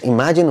can just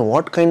imagine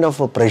what kind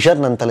of pressure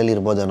ನನ್ನ ತಲೆಯಲ್ಲಿ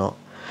ಇರ್ಬೋದೇನೋ.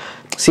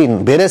 ಸೀನ್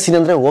ಬೇರೆ ಸೀನ್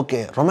ಅಂದರೆ ಓಕೆ,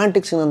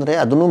 ರೊಮ್ಯಾಂಟಿಕ್ ಸೀನ್ ಅಂದರೆ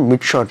ಅದನ್ನು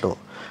ಮಿಡ್ ಶಾಟು,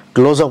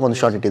 ಕ್ಲೋಸ್ ಆಫ್ ಒಂದು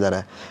ಶಾಟ್ ಇಟ್ಟಿದ್ದಾರೆ.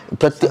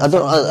 ಅದು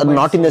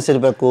ನಾಟಿನೆಸ್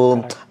ಇರಬೇಕು,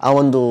 ಆ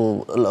ಒಂದು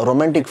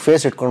ರೊಮ್ಯಾಂಟಿಕ್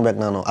ಫೇಸ್ ಇಟ್ಕೊಳ್ಬೇಕು,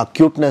 ನಾನು ಆ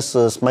ಕ್ಯೂಟ್ನೆಸ್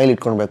ಸ್ಮೈಲ್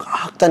ಇಟ್ಕೊಳ್ಬೇಕು.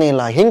 ಆಗ್ತಾನೆ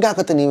ಇಲ್ಲ. ಹೆಂಗೆ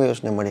ಆಗುತ್ತೆ ನೀವೇ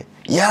ಯೋಚನೆ ಮಾಡಿ.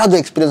 ಯಾವುದು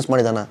ಎಕ್ಸ್ಪೀರಿಯನ್ಸ್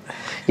ಮಾಡಿದಾನ?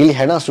 ಇಲ್ಲಿ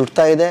ಹೆಣ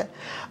ಸುಡ್ತಾ ಇದೆ,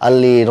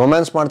 ಅಲ್ಲಿ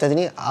ರೊಮ್ಯಾನ್ಸ್ ಮಾಡ್ತಾ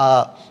ಇದ್ದೀನಿ.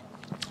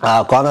 ಆ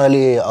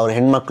ಕಾರ್ನರಲ್ಲಿ ಅವ್ರ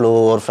ಹೆಣ್ಮಕ್ಳು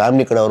ಅವ್ರ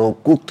ಫ್ಯಾಮಿಲಿ ಕಡೆ ಅವರು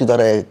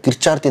ಕೂಗ್ತಿದ್ದಾರೆ,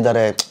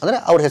 ಕಿರ್ಚಾಡ್ತಿದ್ದಾರೆ. ಅಂದರೆ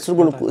ಅವ್ರ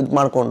ಹೆಸರುಗಳು ಇದು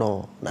ಮಾಡಿಕೊಂಡು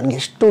ನನಗೆ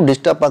ಎಷ್ಟು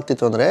ಡಿಸ್ಟರ್ಬ್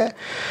ಆಗ್ತಿತ್ತು ಅಂದರೆ,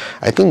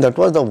 I think that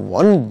was the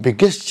one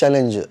biggest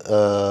challenge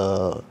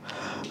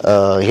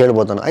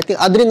ಹೇಳ್ಬೋದು ನಾನು. ಐ ಥಿಂಕ್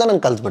ಅದರಿಂದ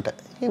ನಾನು ಕಲ್ತ್ಬಿಟ್ಟೆ,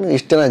 ಏನು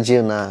ಇಷ್ಟೇನ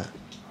ಜೀವನ.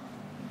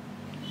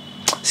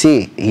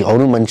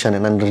 ಅವನು ಮನುಷ್ಯನೇ.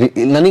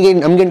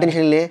 ನಮಗೇನು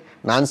ಟೆನ್ಷನ್ ಇಲ್ಲಿ,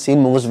 ನಾನು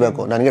ಸೀನ್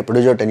ಮುಗಿಸ್ಬೇಕು, ನನಗೆ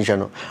ಪ್ರೊಡ್ಯೂಸರ್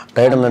ಟೆನ್ಷನು,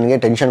 ಡೈರೆಕ್ಟರ್ ನನಗೆ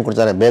ಟೆನ್ಷನ್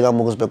ಕೊಡ್ತಾರೆ, ಬೇಗ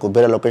ಮುಗಿಸ್ಬೇಕು,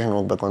 ಬೇರೆ ಲೊಕೇಶನ್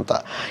ಹೋಗ್ಬೇಕು ಅಂತ.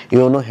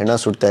 ಇವನು ಹೆಣ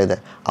ಸುಡ್ತಾ ಇದೆ,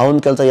 ಅವ್ನ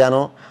ಕೆಲಸ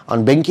ಏನೋ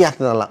ಅವ್ನು ಬೆಂಕಿ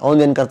ಹಾಕ್ತಾನಲ್ಲ,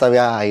 ಅವ್ನು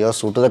ಕರ್ತವ್ಯ, ಅಯ್ಯೋ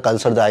ಸುಟ್ಟದ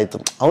ಕಲ್ಸೋದು ಆಯಿತು,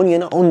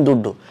 ಅವ್ನಿಗೇನೋ ಅವ್ನ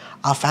ದುಡ್ಡು,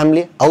 ಆ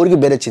ಫ್ಯಾಮ್ಲಿ ಅವ್ರಿಗೆ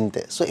ಬೇರೆ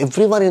ಚಿಂತೆ. So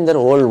every one in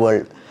their old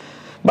world.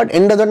 But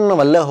end of the day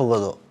ನಾವು ಅಲ್ಲೇ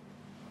ಹೋಗೋದು.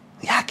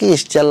 ಯಾಕೆ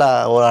ಇಷ್ಟೆಲ್ಲ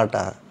ಹೋರಾಟ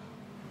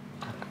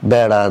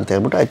ಬೇಡ ಅಂತ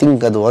ಹೇಳ್ಬಿಟ್ಟು ಐ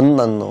ಥಿಂಕ್ ಅದು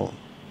ನಾನು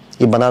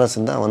ಈ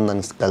ಬನಾರಸ್ಸಿಂದ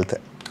ನಾನು ಕಲಿತೆ.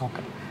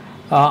 ಓಕೆ,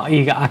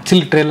 ಈಗ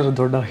ಆ್ಯಕ್ಚುಲಿ ಟ್ರೇಲರ್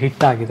ದೊಡ್ಡ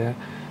ಹಿಟ್ ಆಗಿದೆ.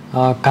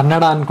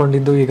 ಕನ್ನಡ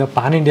ಅಂದ್ಕೊಂಡಿದ್ದು ಈಗ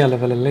ಪ್ಯಾನ್ ಇಂಡಿಯಾ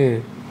ಲೆವೆಲಲ್ಲಿ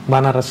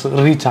ಬನಾರಸ್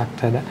ರೀಚ್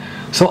ಆಗ್ತಾ ಇದೆ.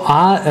 ಸೊ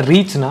ಆ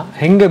ರೀಚ್ನ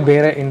ಹೆಂಗೆ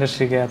ಬೇರೆ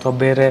ಇಂಡಸ್ಟ್ರಿಗೆ ಅಥವಾ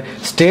ಬೇರೆ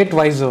ಸ್ಟೇಟ್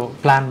ವೈಸು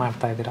ಪ್ಲ್ಯಾನ್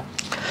ಮಾಡ್ತಾ ಇದ್ದೀರಾ?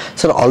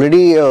 ಸರ್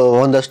ಆಲ್ರೆಡಿ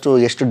ಒಂದಷ್ಟು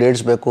ಎಷ್ಟು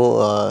ಡೇಟ್ಸ್ ಬೇಕು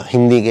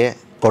ಹಿಂದಿಗೆ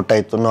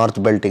ಕೊಟ್ಟಾಯಿತು,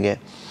 ನಾರ್ತ್ ಬೆಲ್ಟಿಗೆ,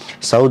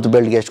 ಸೌತ್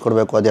ಬೆಲ್ಟ್ಗೆ ಎಷ್ಟು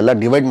ಕೊಡಬೇಕು ಅದೆಲ್ಲ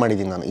ಡಿವೈಡ್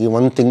ಮಾಡಿದ್ದೀನಿ ನಾನು. ಈ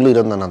 1 ತಿಂಗಳು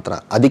ಇರೋದು ನನ್ನ ಹತ್ರ.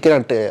 ಅದಕ್ಕೆ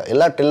ನಾನು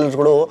ಎಲ್ಲ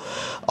ಟ್ರೇಲರ್ಸ್ಗಳು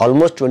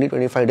ಆಲ್ಮೋಸ್ಟ್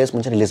 20-25 ಡೇಸ್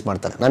ಮುಂಚೆ ರಿಲೀಸ್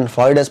ಮಾಡ್ತಾರೆ. ನಾನು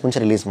 40 ಡೇಸ್ ಮುಂಚೆ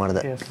ರಿಲೀಸ್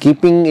ಮಾಡಿದೆ,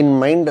 ಕೀಪಿಂಗ್ ಇನ್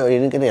ಮೈಂಡ್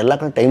ಏನಕ್ಕೆ ಎಲ್ಲ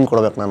ಕಡೆ ಟೈಮ್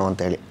ಕೊಡಬೇಕು ನಾನು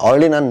ಅಂತ ಹೇಳಿ.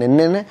 ಆಲ್ರೆಡಿ ನಾನು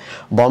ನಿನ್ನೆ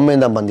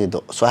ಬಾಂಬೆಯಿಂದ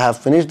ಬಂದಿದ್ದು. So I have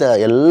finish the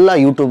ಎಲ್ಲ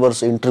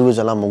ಯೂಟ್ಯೂಬರ್ಸ್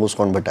ಇಂಟರ್ವ್ಯೂಸ್ ಎಲ್ಲ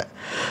ಮುಗಿಸ್ಕೊಂಡ್ಬಿಟ್ಟೆ.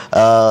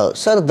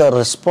 Sir the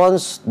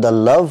response, the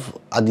love,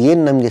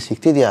 ಅದೇನು ನಮಗೆ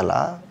ಸಿಗ್ತಿದೆಯಲ್ಲ,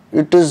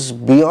 ಇಟ್ ಈಸ್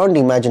ಬಿಯಾಂಡ್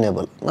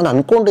ಇಮ್ಯಾಜಿನೇಬಲ್. ನಾನು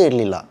ಅಂದ್ಕೊಂಡೇ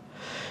ಇರಲಿಲ್ಲ.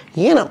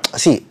 ಏನು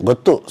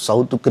ಗೊತ್ತು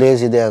ಸೌತ್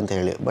ಕ್ರೇಜ್ ಇದೆ ಅಂತ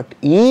ಹೇಳಿ, ಬಟ್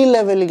ಈ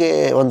ಲೆವೆಲ್ಗೆ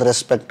ಒಂದು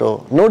ರೆಸ್ಪೆಕ್ಟು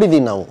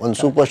ನೋಡಿದ್ದೀವಿ ನಾವು. ಒಂದು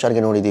ಸೂಪರ್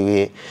ಸ್ಟಾರ್ಗೆ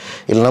ನೋಡಿದ್ದೀವಿ,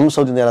 ಇಲ್ಲಿ ನಮ್ಮ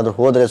ಸೌತಿಂದ ಏನಾದರೂ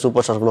ಹೋದರೆ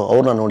ಸೂಪರ್ ಸ್ಟಾರ್ಗಳು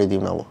ಅವ್ರನ್ನ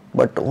ನೋಡಿದ್ದೀವಿ ನಾವು.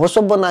 ಬಟ್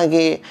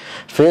ಹೊಸೊಬ್ಬನಾಗಿ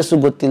ಫೇಸು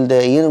ಗೊತ್ತಿಲ್ಲದೆ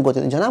ಏನು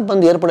ಗೊತ್ತಿಲ್ಲ, ಜನ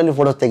ಬಂದು ಏರ್ಪೋರ್ಟಲ್ಲಿ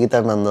ಫೋಟೋಸ್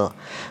ತೆಗಿತಾರೆ ನಂದು.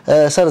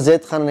 ಸರ್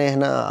ಝೈದ್ ಖಾನ್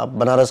ಏನ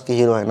ಬನಾರಸ್ಗೆ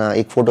ಹೀರೋ ಏನ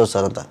ಈಗ ಫೋಟೋಸ್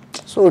ಸರ್ ಅಂತ.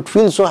 So it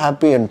feel so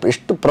happy and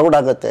ಎಷ್ಟು ಪ್ರೌಡ್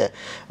ಆಗುತ್ತೆ.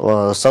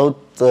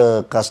 ಸೌತ್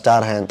ಕಾ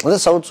ಸ್ಟಾರ್ ಹ್ಯಾ ಅಂದರೆ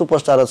ಸೌತ್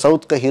ಸೂಪರ್ ಸ್ಟಾರ್,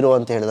 ಸೌತ್ ಕ ಹೀರೋ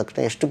ಅಂತ ಹೇಳಿದ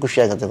ತಕ್ಷಣ ಎಷ್ಟು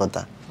ಖುಷಿ ಆಗುತ್ತೆ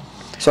ಗೊತ್ತಾ.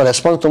 ಸೊ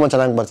ರೆಸ್ಪಾನ್ಸ್ ತುಂಬ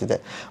ಚೆನ್ನಾಗಿ ಬರ್ತಿದೆ.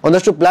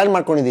 ಒಂದಷ್ಟು ಪ್ಲ್ಯಾನ್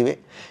ಮಾಡ್ಕೊಂಡಿದ್ದೀವಿ,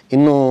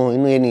 ಇನ್ನೂ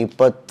ಏನು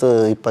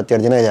 20-22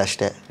 ದಿನ ಇದೆ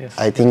ಅಷ್ಟೇ.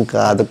 ಐ ಥಿಂಕ್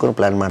ಅದಕ್ಕೂ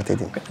ಪ್ಲ್ಯಾನ್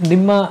ಮಾಡ್ತಿದ್ದೀನಿ.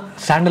 ನಿಮ್ಮ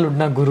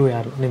ಸ್ಯಾಂಡಲ್ವುಡ್ನ ಗುರು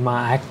ಯಾರು? ನಿಮ್ಮ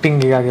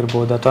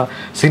ಆ್ಯಕ್ಟಿಂಗಿಗಾಗಿರ್ಬೋದು ಅಥವಾ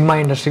ಸಿನಿಮಾ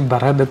ಇಂಡಸ್ಟ್ರಿಗೆ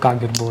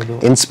ಬರೋದಕ್ಕಾಗಿರ್ಬೋದು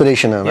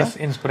inspiration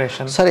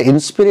sir?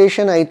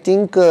 Inspiration I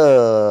think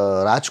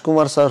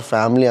Rajkumar sir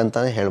family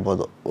ಅಂತಲೇ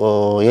ಹೇಳ್ಬೋದು.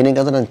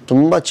 ಏನಕ್ಕೆ ನಾನು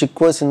ತುಂಬ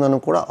ಚಿಕ್ಕ ವಯಸ್ಸಿಂದನೂ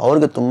ಕೂಡ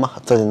ಅವ್ರಿಗೆ ತುಂಬ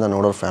ಹತ್ತಿರದಿಂದ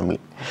ನೋಡೋರು ಫ್ಯಾಮ್ಲಿ.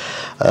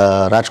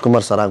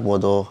 ರಾಜ್ಕುಮಾರ್ ಸರ್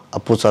ಆಗ್ಬೋದು,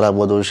 ಅಪ್ಪು ಸರ್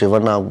ಆಗ್ಬೋದು,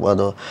 ಶಿವಣ್ಣ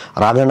ಆಗ್ಬೋದು,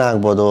 ರಾಘಣ್ಣ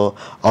ಆಗ್ಬೋದು,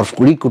 ಅವ್ರ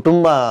ಇಡೀ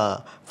ಕುಟುಂಬ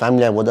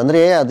ಫ್ಯಾಮಿಲಿ ಆಗ್ಬೋದು. ಅಂದರೆ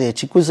ಅದು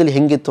ಚಿಕ್ಕ ವಯಸ್ಸಲ್ಲಿ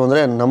ಹೆಂಗಿತ್ತು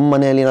ಅಂದರೆ, ನಮ್ಮ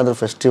ಮನೆಯಲ್ಲಿ ಏನಾದರೂ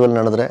ಫೆಸ್ಟಿವಲ್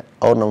ನಡೆದ್ರೆ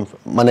ಅವ್ರು ನಮ್ಮ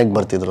ಮನೆಗೆ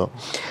ಬರ್ತಿದ್ರು,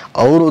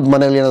 ಅವರು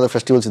ಮನೆಯಲ್ಲಿ ಏನಾದರೂ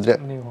ಫೆಸ್ಟಿವಲ್ಸ್ ಇದ್ದರೆ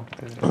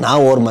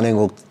ನಾವು ಅವ್ರ ಮನೆಗೆ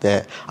ಹೋಗ್ತಿದ್ದೆ.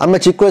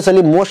 ಆಮೇಲೆ ಚಿಕ್ಕ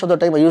ವಯಸ್ಸಲ್ಲಿ most of the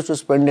time I use to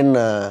spend in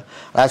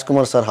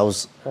Rajkumar sir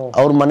house.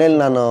 ಅವ್ರ ಮನೇಲಿ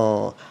ನಾನು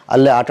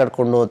ಅಲ್ಲೇ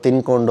ಆಟಾಡ್ಕೊಂಡು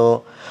ತಿನ್ಕೊಂಡು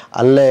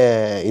ಅಲ್ಲೇ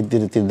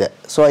ಇದ್ದಿರ್ತಿದ್ದೆ.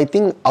 ಸೊ ಐ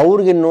ಥಿಂಕ್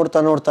ಅವ್ರಿಗೆ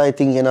ನೋಡ್ತಾ ಐ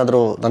ಥಿಂಕ್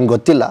ಏನಾದರೂ ನನಗೆ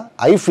ಗೊತ್ತಿಲ್ಲ,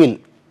 ಐ ಫೀಲ್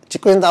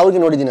ಚಿಕ್ಕ ವಯಸ್ಸಿಂದ ಅವ್ರಿಗೆ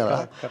ನೋಡಿದ್ದೀನಲ್ಲ,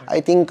 ಐ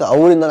ಥಿಂಕ್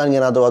ಅವರಿಂದ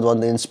ನನಗೇನಾದರೂ ಅದು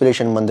ಒಂದು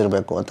ಇನ್ಸ್ಪಿರೇಷನ್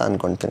ಬಂದಿರಬೇಕು ಅಂತ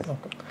ಅಂದ್ಕೊಳ್ತೀನಿ.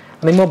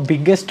 ನಿಮ್ಮ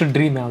ಬಿಗ್ಗೆಸ್ಟ್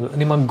ಡ್ರೀಮ್ ಯಾವುದು?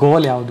 ನಿಮ್ಮ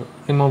ಗೋಲ್ ಯಾವುದು?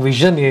 ನಿಮ್ಮ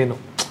ವಿಷನ್ ಏನು?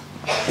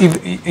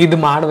 ಇದು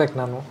ಮಾಡ್ಬೇಕು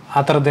ನಾನು,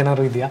 ಆ ಥರದ್ದು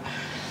ಏನಾದ್ರು ಇದೆಯಾ?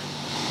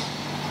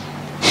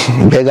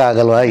 ಬೇಗ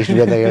ಆಗಲ್ವಾ ಇಷ್ಟು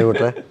ಬೇಗ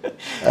ಹೇಳ್ಬಿಟ್ರೆ?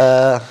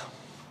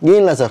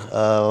 ಏನಿಲ್ಲ ಸರ್,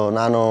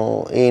 ನಾನು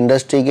ಈ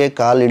ಇಂಡಸ್ಟ್ರಿಗೆ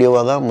ಕಾಲು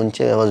ಹಿಡಿಯುವಾಗ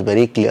ಮುಂಚೆ ಐ ವಾಸ್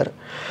ವೆರಿ ಕ್ಲಿಯರ್,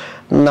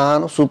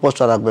 ನಾನು ಸೂಪರ್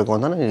ಸ್ಟಾರ್ ಆಗಬೇಕು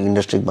ಅಂತ ನಾನು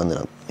ಇಂಡಸ್ಟ್ರಿಗೆ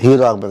ಬಂದಿರೋದು.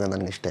 ಹೀರೋ ಆಗಬೇಕಂತ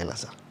ನನಗೆ ಇಷ್ಟ ಇಲ್ಲ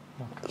ಸರ್.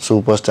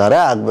 ಸೂಪರ್ ಸ್ಟಾರೇ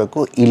ಆಗಬೇಕು,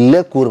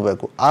 ಇಲ್ಲೇ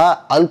ಕೂರಬೇಕು.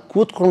 ಅಲ್ಲಿ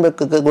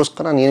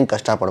ಕೂತ್ಕೊಳ್ಬೇಕಾಗೋಸ್ಕರ ನಾನು ಏನು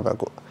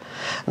ಕಷ್ಟಪಡಬೇಕು,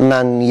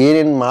 ನಾನು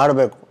ಏನೇನು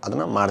ಮಾಡಬೇಕು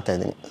ಅದನ್ನು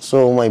ಮಾಡ್ತಾಯಿದ್ದೀನಿ. So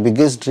my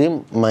biggest dream,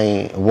 my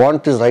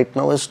want is right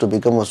now is to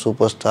become a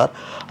super star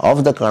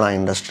of the Kannada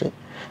industry.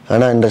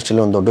 Kannada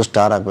ಇಂಡಸ್ಟ್ರಿಲಿ ಒಂದು ದೊಡ್ಡ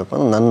ಸ್ಟಾರ್ ಆಗಬೇಕು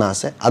ಅನ್ನೋ ನನ್ನ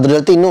ಆಸೆ. ಅದ್ರ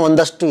ಜೊತೆ ಇನ್ನೂ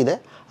ಒಂದಷ್ಟು ಇದೆ,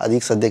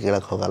 ಅದೀಗ ಸದ್ಯಕ್ಕೆ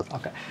ಹೇಳಕ್ಕೆ ಹೋಗಲ್ಲ.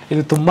 ಓಕೆ,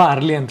 ಇದು ತುಂಬ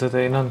ಅರ್ಲಿ ಅನ್ಸುತ್ತೆ.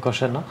 ಇನ್ನೊಂದು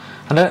ಕ್ವಶನ್ನು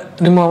ಅಂದರೆ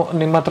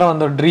ನಿಮ್ಮ ಹತ್ರ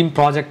ಒಂದು ಡ್ರೀಮ್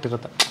ಪ್ರಾಜೆಕ್ಟ್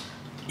ಇರುತ್ತೆ,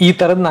 ಈ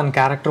ಥರದ್ದು ನಾನು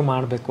ಕ್ಯಾರೆಕ್ಟರ್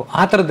ಮಾಡಬೇಕು,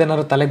 ಆ ಥರದ್ದು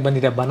ಏನಾದ್ರು ತಲೆಗೆ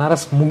ಬಂದಿದೆ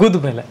ಬನಾರಸ್ ಮುಗಿದ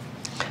ಮೇಲೆ?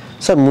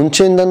 ಸರ್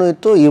ಮುಂಚೆಯಿಂದನೂ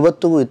ಇತ್ತು,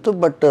 ಇವತ್ತಿಗೂ ಇತ್ತು.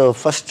 But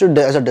first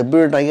as a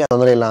debut ಆಗಿ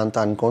ತೊಂದರೆ ಇಲ್ಲ ಅಂತ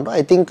ಅಂದ್ಕೊಂಡು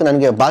ಐ ಥಿಂಕ್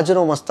ನನಗೆ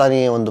ಬಾಜಿರೋ ಮಸ್ತಾನಿ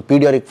ಒಂದು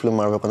ಪೀಡಿಯಾರಿಕ್ ಫಿಲ್ಮ್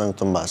ಮಾಡಬೇಕು ನಂಗೆ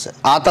ತುಂಬ ಆಸೆ.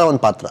 ಆ ಥರ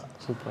ಒಂದು ಪಾತ್ರ,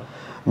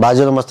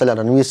 ಬಾಜಿರೋ ಮಸ್ತಾನಿ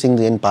ರಣವೀರ್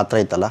ಸಿಂಗ್ ಏನು ಪಾತ್ರ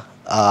ಇತ್ತಲ್ಲ,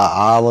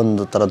 ಆ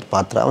ಒಂದು ಥರದ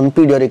ಪಾತ್ರ, ಒಂದು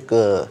ಪೀಡಿಯಾರಿಕ್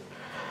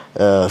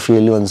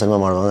ಫೀಲ್ ಒಂದು ಸಿನಿಮಾ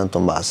ಮಾಡುವಾಗ ನಂಗೆ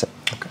ತುಂಬ ಆಸೆ.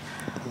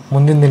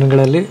 ಮುಂದಿನ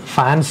ದಿನಗಳಲ್ಲಿ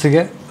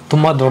ಫ್ಯಾನ್ಸಿಗೆ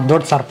ತುಂಬ ದೊಡ್ಡ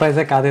ದೊಡ್ಡ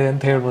ಸರ್ಪ್ರೈಸೇ ಕಾದಿದೆ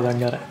ಅಂತ ಹೇಳ್ಬೋದು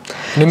ಹಂಗಾರೆ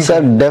ನಿಮ್ಮ?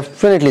 ಸರ್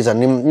ಡೆಫಿನೆಟ್ಲಿ ಸರ್,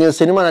 ನೀವು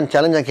ಸಿನಿಮಾ ನಾನು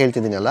ಚಾಲೆಂಜ್ ಆಗಿ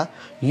ಹೇಳ್ತಿದ್ದೀನಲ್ಲ,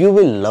 you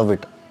will love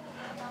it.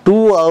 2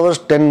 hours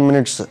 10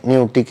 minutes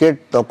ನೀವು ಟಿಕೆಟ್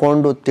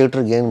ತೊಗೊಂಡು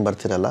ಥಿಯೇಟ್ರಿಗೆ ಏನು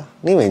ಬರ್ತೀರಲ್ಲ,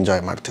 ನೀವು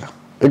ಎಂಜಾಯ್ ಮಾಡ್ತೀರಾ.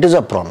 It is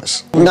a promise.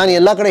 ನಾನು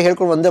ಎಲ್ಲ ಕಡೆ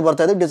ಹೇಳ್ಕೊಂಡು ಒಂದೇ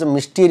ಬರ್ತಾ ಇದ್ದೆ, it is a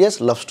mysterious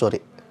love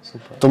story.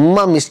 ತುಂಬ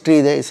ಮಿಸ್ಟ್ರಿ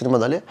ಇದೆ ಈ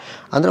ಸಿನಿಮಾದಲ್ಲಿ.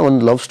 ಅಂದರೆ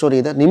ಒಂದು ಲವ್ ಸ್ಟೋರಿ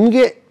ಇದೆ,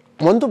 ನಿಮಗೆ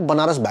ಒಂದು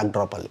ಬನಾರಸ್ ಬ್ಯಾಕ್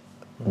ಡ್ರಾಪಲ್ಲಿ,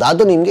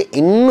 ಅದು ನಿಮಗೆ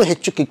ಇನ್ನೂ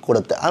ಹೆಚ್ಚು ಕಿಕ್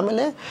ಕೊಡುತ್ತೆ.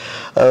 ಆಮೇಲೆ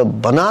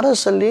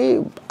ಬನಾರಸಲ್ಲಿ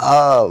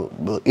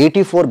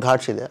 84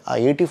 ಘಾಟ್ಸ್ ಇದೆ, ಆ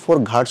 84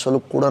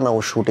 ಘಾಟ್ಸಲ್ಲೂ ಕೂಡ ನಾವು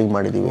ಶೂಟಿಂಗ್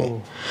ಮಾಡಿದ್ದೀವಿ.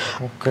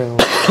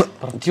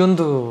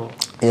 ಪ್ರತಿಯೊಂದು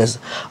ಎಸ್,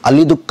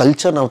 ಅಲ್ಲಿದು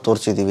ಕಲ್ಚರ್ ನಾವು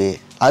ತೋರಿಸಿದ್ದೀವಿ.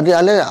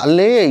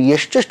 ಅಲ್ಲೇ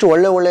ಎಷ್ಟೆಷ್ಟು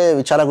ಒಳ್ಳೆ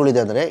ವಿಚಾರಗಳಿದೆ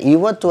ಅಂದರೆ,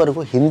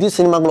 ಇವತ್ತುವರೆಗೂ ಹಿಂದಿ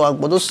ಸಿನಿಮಾಗಳು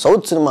ಆಗ್ಬೋದು,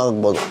 ಸೌತ್ ಸಿನಿಮಾ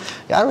ಆಗ್ಬೋದು,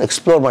 ಯಾರು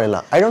ಎಕ್ಸ್ಪ್ಲೋರ್ ಮಾಡಿಲ್ಲ.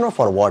 I don't know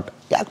for what,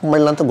 ಯಾಕೆ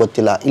ಮಾಡಿಲ್ಲ ಅಂತ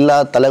ಗೊತ್ತಿಲ್ಲ, ಇಲ್ಲ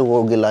ತಲೆಗೆ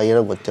ಹೋಗಿಲ್ಲ,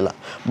 ಏನೋ ಗೊತ್ತಿಲ್ಲ.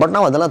 ಬಟ್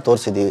ನಾವು ಅದನ್ನು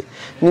ತೋರಿಸಿದ್ದೀವಿ.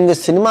 ನಿಮಗೆ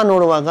ಸಿನಿಮಾ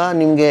ನೋಡುವಾಗ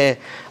ನಿಮಗೆ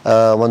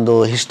ಒಂದು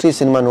ಹಿಸ್ಟ್ರಿ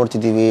ಸಿನಿಮಾ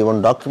ನೋಡ್ತಿದ್ದೀವಿ,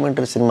 ಒಂದು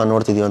ಡಾಕ್ಯುಮೆಂಟ್ರಿ ಸಿನಿಮಾ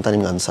ನೋಡ್ತಿದ್ದೀವಿ ಅಂತ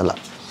ನಿಮ್ಗೆ ಅನಿಸಲ್ಲ.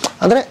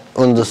 ಅಂದರೆ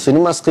ಒಂದು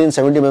ಸಿನಿಮಾ ಸ್ಕ್ರೀನ್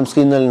 70 mm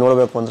ಸ್ಕ್ರೀನಲ್ಲಿ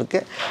ನೋಡಬೇಕು ಅಂದ್ರಕ್ಕೆ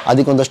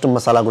ಅದಕ್ಕೊಂದಷ್ಟು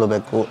ಮಸಾಲಗಳು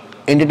ಬೇಕು,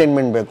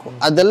 ಎಂಟರ್ಟೈನ್ಮೆಂಟ್ ಬೇಕು.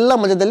 ಅದೆಲ್ಲ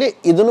ಮಧ್ಯದಲ್ಲಿ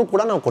ಇದನ್ನು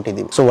ಕೂಡ ನಾವು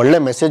ಕೊಟ್ಟಿದ್ದೀವಿ. ಸೊ ಒಳ್ಳೆ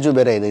ಮೆಸೇಜು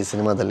ಬೇರೆ ಇದೆ ಈ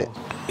ಸಿನಿಮಾದಲ್ಲಿ.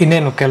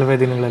 ಇನ್ನೇನು ಕೆಲವೇ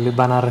ದಿನಗಳಲ್ಲಿ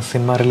ಬನಾರಸ್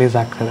ಸಿನಿಮಾ ರಿಲೀಸ್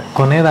ಆಗ್ತದೆ.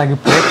 ಕೊನೆಯದಾಗಿ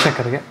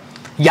ಪ್ರೇಕ್ಷಕರಿಗೆ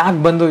ಯಾಕೆ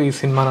ಬಂದು ಈ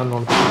ಸಿನಿಮಾನ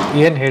ನೋಡ್ಬೇಕು,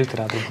 ಏನು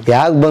ಹೇಳ್ತೀರಾ? ಅದು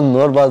ಯಾಕೆ ಬಂದು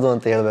ನೋಡಬಾರ್ದು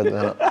ಅಂತ ಹೇಳ್ಬೇಕು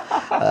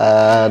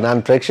ನಾನು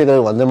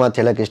ಪ್ರೇಕ್ಷಕರಿಗೆ ಒಂದೇ ಮಾತು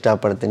ಹೇಳೋಕ್ಕೆ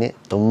ಇಷ್ಟಪಡ್ತೀನಿ.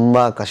 ತುಂಬ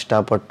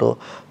ಕಷ್ಟಪಟ್ಟು,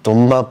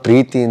 ತುಂಬ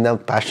ಪ್ರೀತಿಯಿಂದ,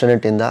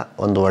 ಪ್ಯಾಷನೆಟಿಂದ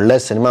ಒಂದು ಒಳ್ಳೆ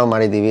ಸಿನಿಮಾ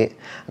ಮಾಡಿದ್ದೀವಿ.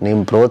 ನಿಮ್ಮ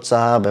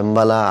ಪ್ರೋತ್ಸಾಹ,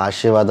 ಬೆಂಬಲ,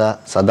 ಆಶೀರ್ವಾದ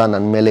ಸದಾ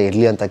ನನ್ನ ಮೇಲೆ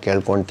ಇರಲಿ ಅಂತ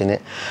ಕೇಳ್ಕೊಳ್ತೀನಿ.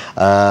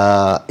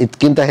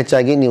 ಇದಕ್ಕಿಂತ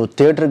ಹೆಚ್ಚಾಗಿ ನೀವು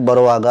ಥಿಯೇಟ್ರಿಗೆ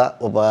ಬರುವಾಗ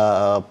ಒಬ್ಬ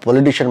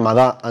ಪೊಲಿಟಿಷಿಯನ್ ಮಗ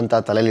ಅಂತ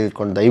ತಲೆಯಲ್ಲಿ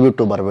ಇಟ್ಕೊಂಡು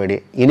ದಯವಿಟ್ಟು ಬರಬೇಡಿ.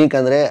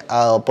 ಏನಕ್ಕಂದರೆ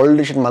ಆ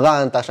ಪೊಲಿಟಿಷಿಯನ್ ಮಗ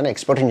ಅಂತ ತಕ್ಷಣ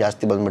ಎಕ್ಸ್ಪೆಕ್ಟೇಷನ್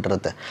ಜಾಸ್ತಿ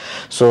ಬಂದುಬಿಟ್ಟಿರುತ್ತೆ.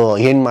 ಸೊ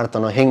ಏನು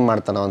ಮಾಡ್ತಾನೋ, ಹೆಂಗೆ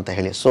ಮಾಡ್ತಾನೋ ಅಂತ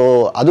ಹೇಳಿ. ಸೊ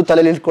ಅದು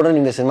ತಲೆಯಲ್ಲಿ ಇಟ್ಕೊಂಡ್ರೆ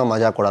ನಿಮಗೆ ಸಿನಿಮಾ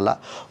ಮಜಾ ಕೊಡಲ್ಲ.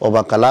 ಒಬ್ಬ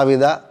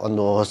ಕಲಾವಿದ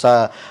ಒಂದು ಹೊಸ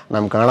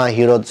ನಮ್ಮ ಕನ್ನಡ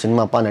ಹೀರೋದ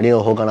ಸಿನಿಮಾಪ್ಪ ನಡೆಯೋ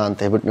ಹೋಗೋಣ ಅಂತ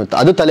ಹೇಳ್ಬಿಟ್ಟು ನೀವು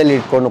ಅದು ತಲೆಯಲ್ಲಿ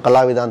ಇಟ್ಕೊಂಡು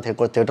ಕಲಾವಿದ ಅಂತ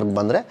ಹೇಳ್ಕೊಂಡು ಥಿಯೇಟ್ರಿಗೆ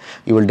ಬಂದರೆ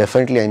you will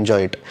definitely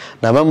enjoy it.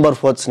 November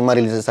 4th cinema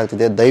release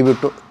ಆಗ್ತಿದೆ,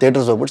 ದಯವಿಟ್ಟು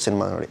ಥಿಯೇಟರ್ಸ್ ಹೋಗ್ಬಿಟ್ಟು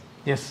ಸಿನಿಮಾ ನೋಡಿ.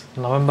 ಎಸ್,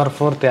 November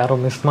 4th ಯಾರು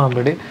ಮಿಸ್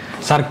ಮಾಡಬೇಡಿ.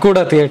 ಸರ್ ಕೂಡ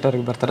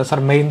ಥಿಯೇಟರ್ಗೆ ಬರ್ತಾರೆ.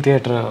 ಸರ್ ಮೈನ್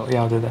ಥಿಯೇಟರ್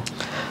ಯಾವುದಿದೆ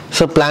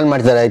ಸರ್? ಪ್ಲ್ಯಾನ್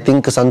ಮಾಡ್ತಾರೆ. ಐ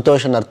ಥಿಂಕ್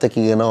ಸಂತೋಷ್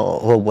ನರ್ತಕಿಗೇನೋ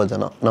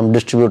ಹೋಗ್ಬೋದೇನೋ, ನಮ್ಮ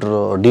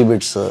ಡಿಸ್ಟ್ರಿಬ್ಯೂಟರು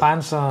DBoss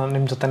ಫ್ಯಾನ್ಸ್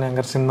ನಿಮ್ಮ ಜೊತೆ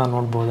ಹಂಗಾರೆ ಸಿನಿಮಾ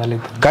ನೋಡ್ಬೋದು ಅಲ್ಲಿ?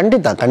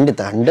 ಖಂಡಿತ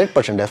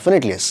 100%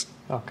 definitely yes.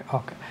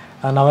 Okay,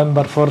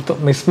 November 4th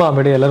miss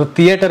ಮಾಡಬೇಡಿ. ಎಲ್ಲರೂ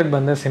ಥಿಯೇಟರ್ಗೆ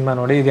ಬಂದರೆ ಸಿನಿಮಾ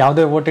ನೋಡಿ. ಇದು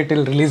ಯಾವುದೇ OTT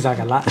ರಿಲೀಸ್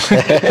ಆಗಲ್ಲ.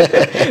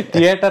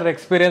 ಥಿಯೇಟರ್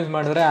ಎಕ್ಸ್ಪೀರಿಯನ್ಸ್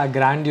ಮಾಡಿದ್ರೆ ಆ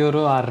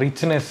ಗ್ರ್ಯಾಂಡ್ಯೂರು, ಆ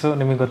ರಿಚ್ನೆಸ್ಸು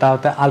ನಿಮಗೆ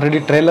ಗೊತ್ತಾಗುತ್ತೆ. ಆಲ್ರೆಡಿ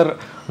ಟ್ರೇಲರ್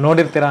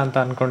ನೋಡಿರ್ತೀರಾ ಅಂತ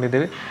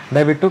ಅಂದ್ಕೊಂಡಿದ್ದೀವಿ.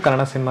 ದಯವಿಟ್ಟು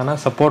ಕನ್ನಡ ಸಿನಿಮಾನ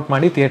ಸಪೋರ್ಟ್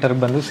ಮಾಡಿ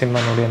ಥಿಯೇಟರ್ಗೆ ಬಂದು ಸಿನಿಮಾ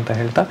ನೋಡಿ ಅಂತ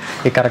ಹೇಳ್ತಾ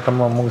ಈ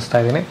ಕಾರ್ಯಕ್ರಮ ಮುಗಿಸ್ತಾ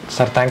ಇದ್ದೀನಿ.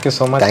 Sir thank you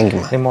so much.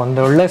 ನಿಮ್ಮ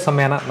ಒಂದು ಒಳ್ಳೆ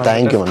ಸಮಯನ.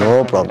 Thank you, no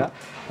problem.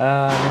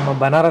 ನಿಮ್ಮ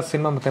ಬನಾರಸ್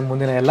ಸಿನಿಮಾ ಮತ್ತು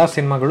ಮುಂದಿನ ಎಲ್ಲ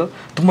ಸಿನಿಮಾಗಳು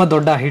ತುಂಬ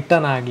ದೊಡ್ಡ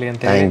ಹಿಟ್ಟನ್ನ ಆಗಲಿ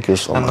ಅಂತ ಹೇಳಿ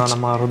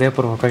ನಮ್ಮ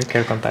ಹೃದಯಪೂರ್ವಕವಾಗಿ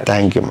ಕೇಳ್ಕೊತಾ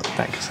ಇದ್ದೀನಿ.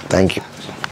 Thank you.